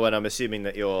 Merylwen, I'm assuming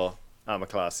that your armor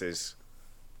class is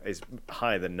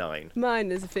higher than 9.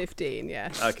 Mine is a 15,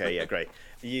 yeah. Okay, yeah, great.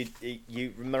 You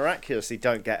miraculously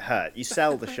don't get hurt. You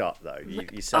sell the shot though.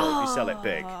 You sell it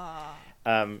big.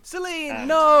 Celine,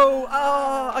 no!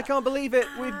 Oh, I can't believe it.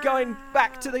 We're going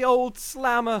back to the old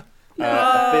slammer.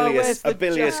 A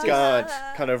bilious guard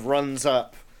kind of runs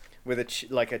up with a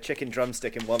chicken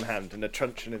drumstick in one hand and a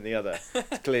truncheon in the other.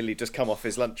 It's clearly just come off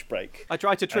his lunch break. I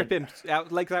try to trip him,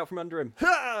 legs out from under him.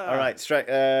 All right,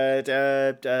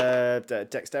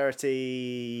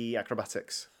 dexterity,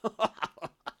 acrobatics.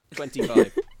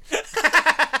 25.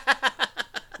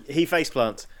 He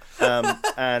faceplants,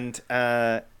 and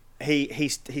he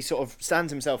sort of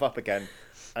stands himself up again,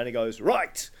 and he goes,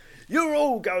 "Right, you're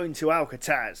all going to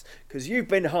Alcatraz because you've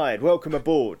been hired. Welcome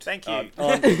aboard. Thank you.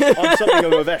 I'm something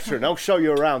of a veteran. I'll show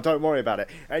you around. Don't worry about it.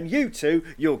 And you two,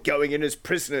 you're going in as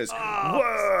prisoners."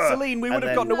 Celine, we would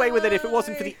have gotten away with it if it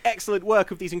wasn't for the excellent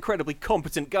work of these incredibly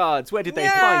competent guards. Where did they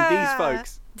find these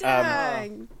folks?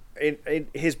 Dang.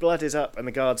 His blood is up, and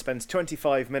the guard spends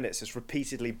 25 minutes just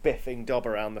repeatedly biffing Dob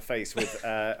around the face with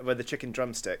a chicken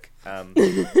drumstick.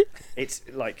 It's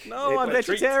like I'm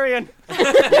vegetarian.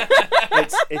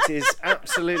 It is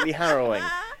absolutely harrowing,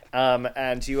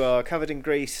 and you are covered in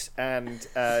grease, and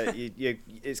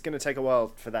it's going to take a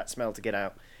while for that smell to get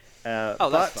out.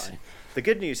 That's fine. The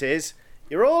good news is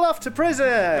you're all off to prison.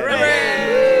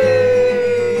 Hooray!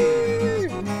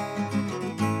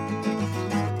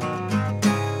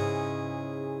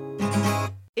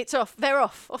 It's off. They're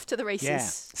off to the races. Yeah,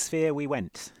 Sphere we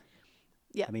went.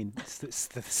 Yeah. I mean,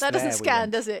 that doesn't scan,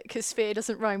 does it? Because sphere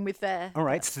doesn't rhyme with there. All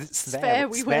right, Sphere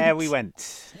we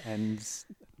went and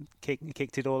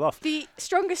kicked it all off. The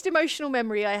strongest emotional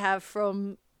memory I have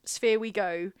from Sphere We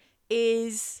Go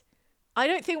is I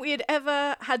don't think we had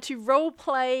ever had to role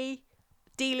play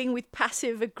dealing with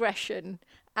passive aggression,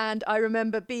 and I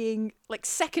remember being like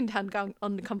secondhand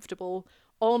uncomfortable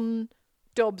on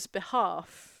Dob's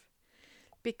behalf,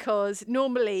 because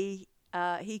normally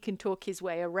He can talk his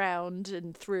way around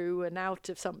and through and out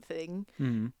of something.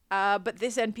 Mm. But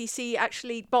this NPC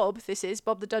actually, Bob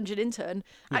the dungeon intern,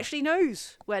 actually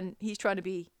knows when he's trying to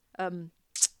be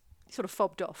sort of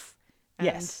fobbed off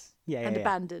and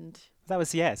abandoned. That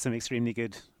was, some extremely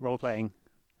good role-playing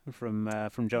from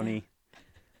Johnny.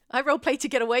 I role-played to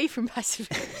get away from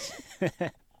Passivage.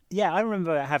 Yeah, I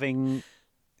remember having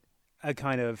a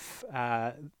kind of...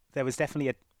 there was definitely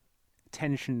a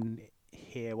tension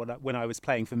here when I was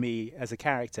playing for me as a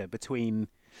character between...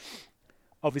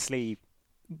 Obviously,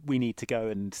 we need to go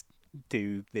and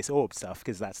do this orb stuff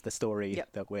because that's the story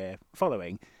that we're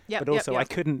following. But also, I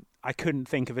couldn't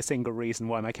think of a single reason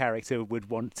why my character would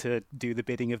want to do the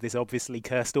bidding of this obviously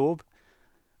cursed orb.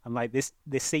 I'm like, this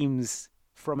seems,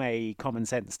 from a common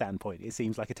sense standpoint, it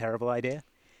seems like a terrible idea.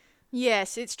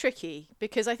 Yes, it's tricky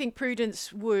because I think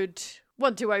Prudence would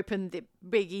want to open the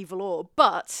big evil orb,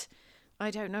 but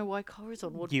I don't know why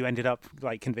Corazon would. You ended up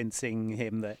like convincing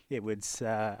him that it would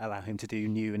allow him to do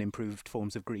new and improved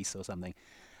forms of grease or something.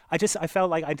 I felt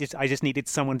like I just needed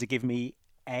someone to give me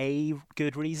a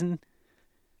good reason,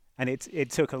 and it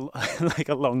took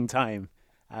a long time.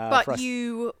 But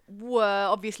you were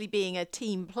obviously being a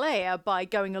team player by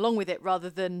going along with it rather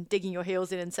than digging your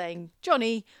heels in and saying,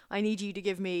 Johnny, I need you to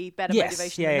give me better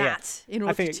motivation than that in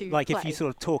order to like play. If you sort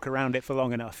of talk around it for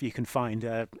long enough, you can find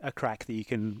a crack that you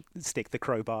can stick the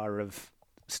crowbar of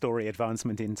story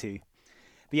advancement into.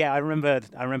 But yeah, I remember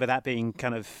that being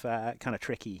kind of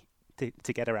tricky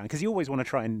to get around because you always want to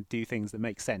try and do things that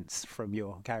make sense from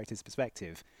your character's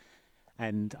perspective.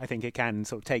 And I think it can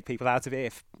sort of take people out of it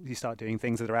if you start doing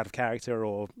things that are out of character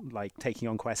or like taking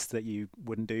on quests that you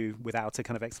wouldn't do without a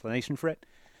kind of explanation for it.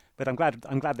 But I'm glad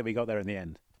that we got there in the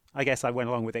end. I guess I went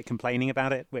along with it complaining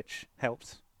about it, which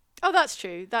helped. Oh, that's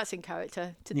true. That's in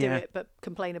character to do it, but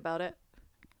complain about it.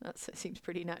 It seems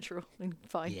pretty natural and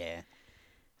fine. Yeah.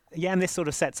 Yeah, and this sort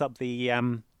of sets up the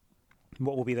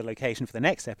what will be the location for the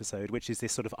next episode, which is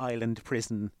this sort of island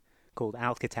prison called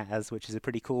Alcatraz, which is a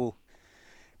pretty cool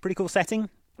setting.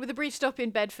 With a brief stop in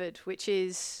Bedford, which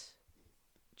is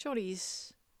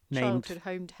Johnny's childhood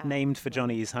hometown. Named for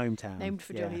Johnny's hometown.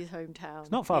 Johnny's hometown.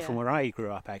 It's not far from where I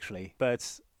grew up, actually.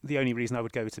 But the only reason I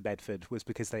would go to Bedford was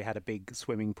because they had a big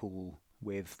swimming pool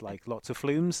with like lots of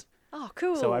flumes. Oh,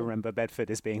 cool. So I remember Bedford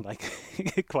as being like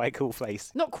quite a cool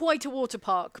place. Not quite a water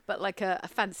park, but like a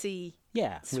fancy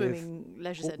swimming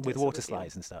leisure centre. With water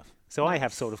slides and stuff. So nice. I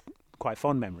have sort of quite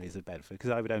fond memories of Bedford because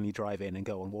I would only drive in and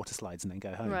go on water slides and then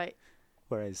go home. Right.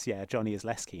 Whereas, Johnny is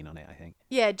less keen on it, I think.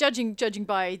 Yeah, judging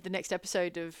by the next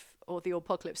episode or the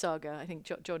Apocalypse Saga, I think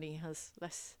Johnny has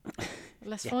less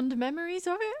fond memories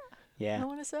of it. Yeah. I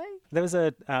want to say. There was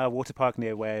a water park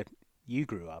near where you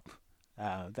grew up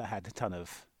that had a ton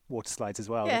of water slides as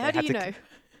well. Yeah, how do you know?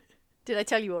 Did I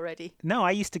tell you already? No,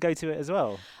 I used to go to it as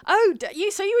well. Oh,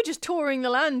 so you were just touring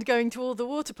the land, going to all the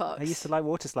water parks? I used to like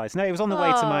water slides. No, it was on the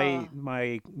way to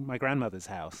my grandmother's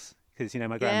house because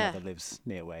my grandmother lives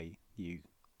near where you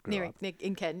grew up.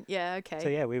 In Kent. Yeah, okay. So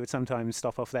yeah, we would sometimes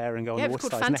stop off there and go on the water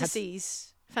slides.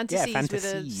 Fantasies. Fantasies with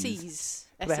a C's.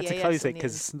 They had to close it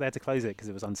because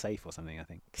it was unsafe or something, I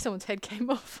think. Someone's head came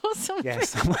off or something. Yeah,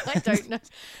 I don't know.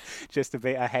 Just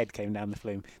a head came down the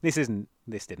flume. This didn't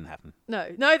happen. No,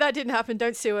 that didn't happen.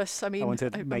 Don't sue us. I mean, I want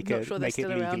to make it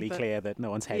legally clear that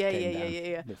no one's head came down.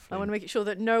 Yeah. I want to make sure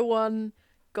that no one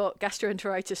got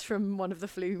gastroenteritis from one of the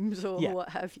flumes or what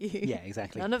have you. Yeah,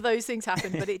 exactly. None of those things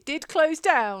happened, but it did close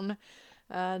down.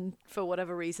 And for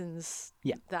whatever reasons,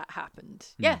 that happened.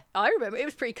 Yeah, I remember. It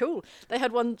was pretty cool. They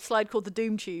had one slide called the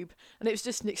Doom Tube, and it was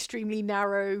just an extremely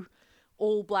narrow,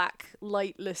 all-black,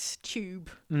 lightless tube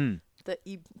that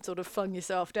you sort of flung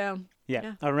yourself down.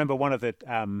 Yeah. I remember one of the...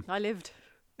 I lived.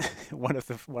 one of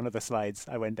the slides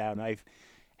I went down,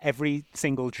 every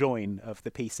single join of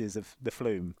the pieces of the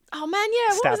flume... Oh, man,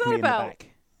 yeah. What was that about?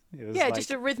 It was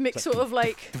just a rhythmic sort of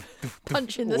like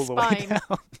punch in the spine.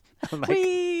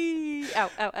 Whee! Ow,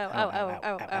 ow, ow, ow, ow,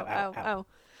 ow, ow, ow.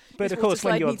 But of course,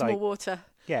 when you're like, more water.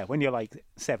 Yeah, when you're like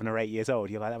 7 or 8 years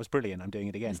old, you're like, that was brilliant. I'm doing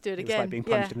it again. Let's do it again. It was like being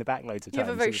punched in the back loads of times. You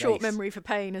have a very short memory for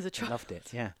pain as a child. I loved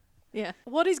it. Yeah. Yeah.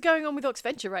 What is going on with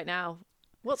Oxventure right now?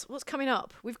 What's coming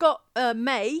up? We've got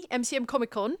May MCM Comic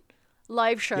Con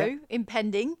live show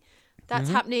impending. That's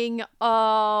happening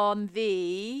on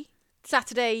the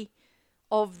Saturday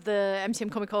of the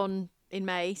MCM Comic Con in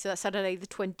May, so that's Saturday the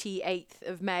 28th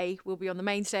of May. We'll be on the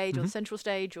main stage or the central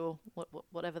stage or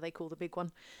whatever they call the big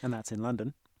one. And that's in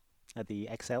London at the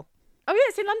XL. Oh yeah,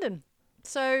 it's in London.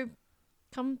 So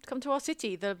come to our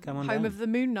city, the home of the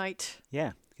Moon Knight.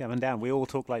 Yeah, come on down. We all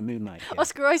talk like Moon Knight. Yeah.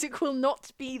 Oscar Isaac will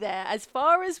not be there, as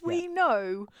far as we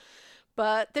know.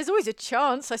 But there's always a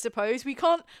chance, I suppose. We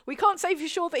can't say for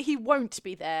sure that he won't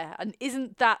be there. And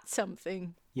isn't that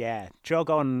something? Yeah, jog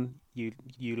on, you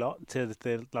lot, to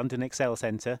the London Excel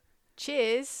Centre.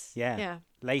 Cheers. Yeah.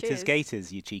 Laters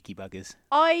Gators, you cheeky buggers.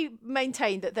 I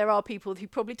maintain that there are people who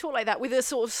probably talk like that with a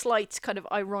sort of slight kind of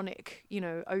ironic,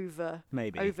 overdoneness.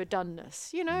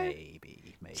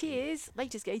 Maybe. Cheers,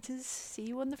 Laters Gators. See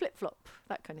you on the flip-flop.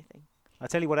 That kind of thing. I'll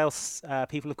tell you what else.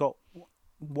 People have got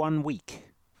 1 week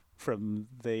from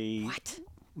the... What?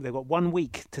 They've got 1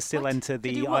 week to still enter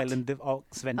the Island of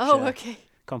Oxventure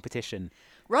competition.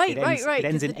 Right. It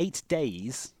ends in 8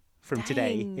 days from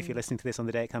today, if you're listening to this on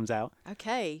the day it comes out.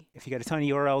 Okay. If you go to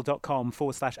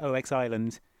tinyurl.com/OX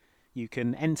Island, you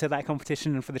can enter that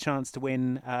competition and for the chance to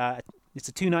win. It's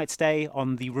a 2-night stay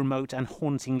on the remote and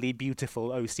hauntingly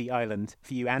beautiful OC Island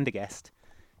for you and a guest.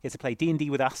 You get to play D&D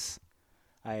with us.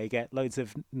 You get loads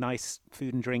of nice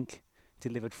food and drink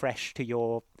delivered fresh to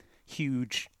your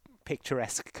huge,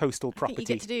 picturesque coastal property. You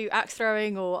get to do axe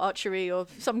throwing or archery or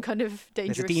some kind of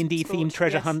dangerous There's a D&D sport. themed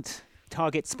treasure hunt,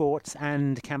 target sports,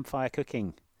 and campfire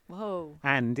cooking. Whoa.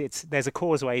 And there's a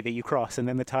causeway that you cross, and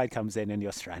then the tide comes in, and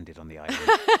you're stranded on the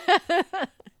island.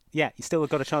 Yeah, you still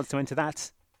got a chance to enter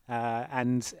that.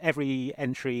 And every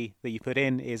entry that you put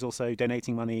in is also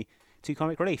donating money to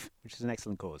Comic Relief, which is an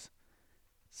excellent cause.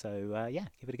 So,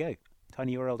 give it a go.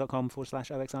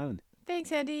 tinyurl.com/OX Island.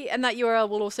 Thanks, Andy. And that URL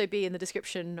will also be in the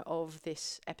description of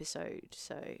this episode.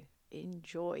 So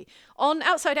enjoy. On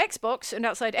Outside Xbox and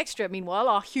Outside Extra, meanwhile,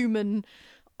 our human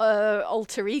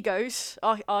alter egos,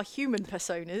 our human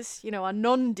personas, our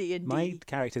non-D&D. My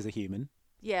characters are human.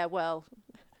 Yeah, well,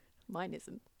 mine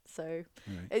isn't. So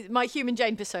my human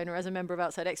Jane persona as a member of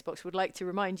Outside Xbox would like to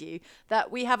remind you that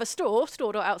we have a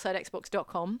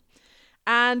store.outsidexbox.com,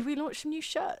 and we launched some new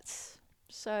shirts.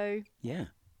 So yeah,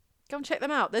 go and check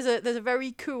them out. There's a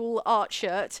very cool art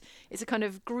shirt. It's a kind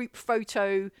of group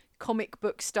photo comic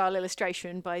book style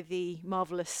illustration by the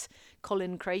marvelous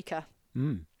Colin Craker.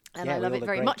 And I love it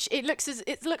very much. It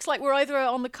looks like we're either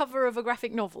on the cover of a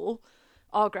graphic novel,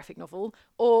 our graphic novel,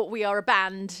 or we are a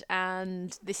band,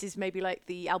 and this is maybe like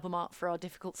the album art for our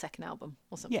difficult second album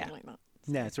or something like that.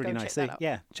 So yeah, it's really nice. So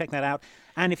check that out.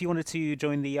 And if you wanted to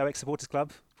join the OX Supporters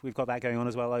Club, we've got that going on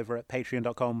as well over at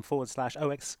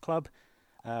patreon.com/OX Club.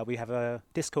 We have a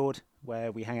Discord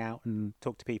where we hang out and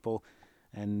talk to people,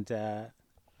 and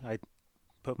I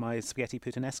put my spaghetti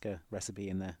puttanesca recipe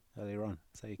in there earlier on.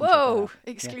 So you can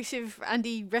exclusive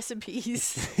Andy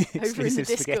recipes over exclusive in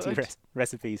the Discord. Spaghetti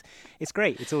recipes. It's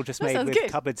great. It's all just made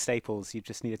with cupboard staples. You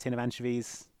just need a tin of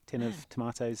anchovies, tin of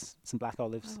tomatoes, some black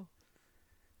olives. Have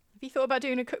you thought about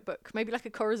doing a cookbook? Maybe like a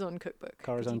Corazon cookbook.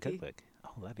 Corazon cookbook.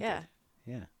 Oh, that'd be good.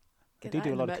 Yeah. I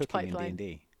do a lot of cooking in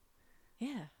D&D.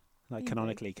 Yeah. Like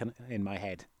canonically, in my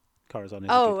head, Corazon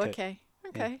is a good cook.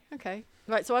 Okay.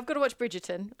 Right, so I've got to watch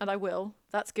Bridgerton, and I will.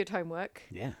 That's good homework.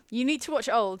 Yeah. You need to watch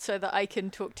Old so that I can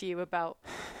talk to you about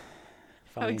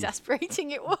how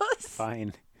exasperating it was.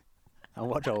 Fine. I'll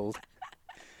watch Old.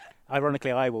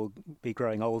 Ironically, I will be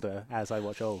growing older as I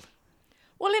watch Old.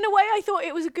 Well, in a way, I thought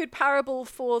it was a good parable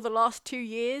for the last 2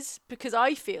 years, because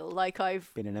I feel like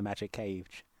I've been in a magic cave.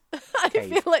 I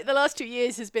feel like the last 2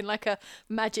 years has been like a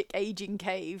magic aging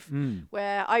cave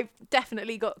where I've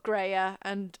definitely got greyer,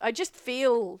 and I just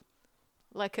feel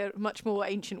like a much more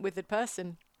ancient, withered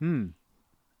person.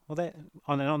 Well,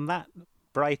 on that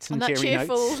bright and cheery note,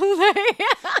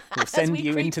 we'll send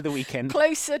you into the weekend.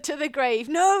 Closer to the grave.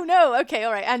 No. Okay,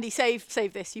 all right. Andy, save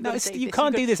this. You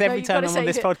can't do this every time I'm on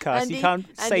this podcast. Andy, you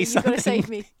can't say something. You've got to save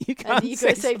me. You can't You've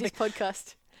got to save this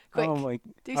podcast. Quick,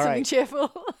 do something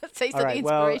cheerful. Say something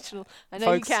inspirational. I know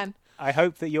folks, you can. I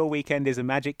hope that your weekend is a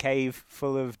magic cave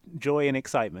full of joy and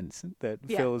excitement that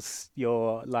fills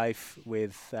your life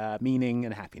with meaning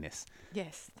and happiness.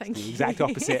 Yes, thank you. The exact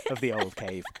opposite of the old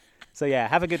cave. So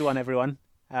have a good one, everyone.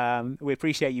 We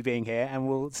appreciate you being here, and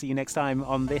we'll see you next time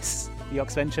on the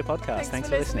Oxventure podcast. Thanks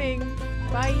for listening.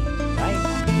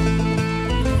 Bye.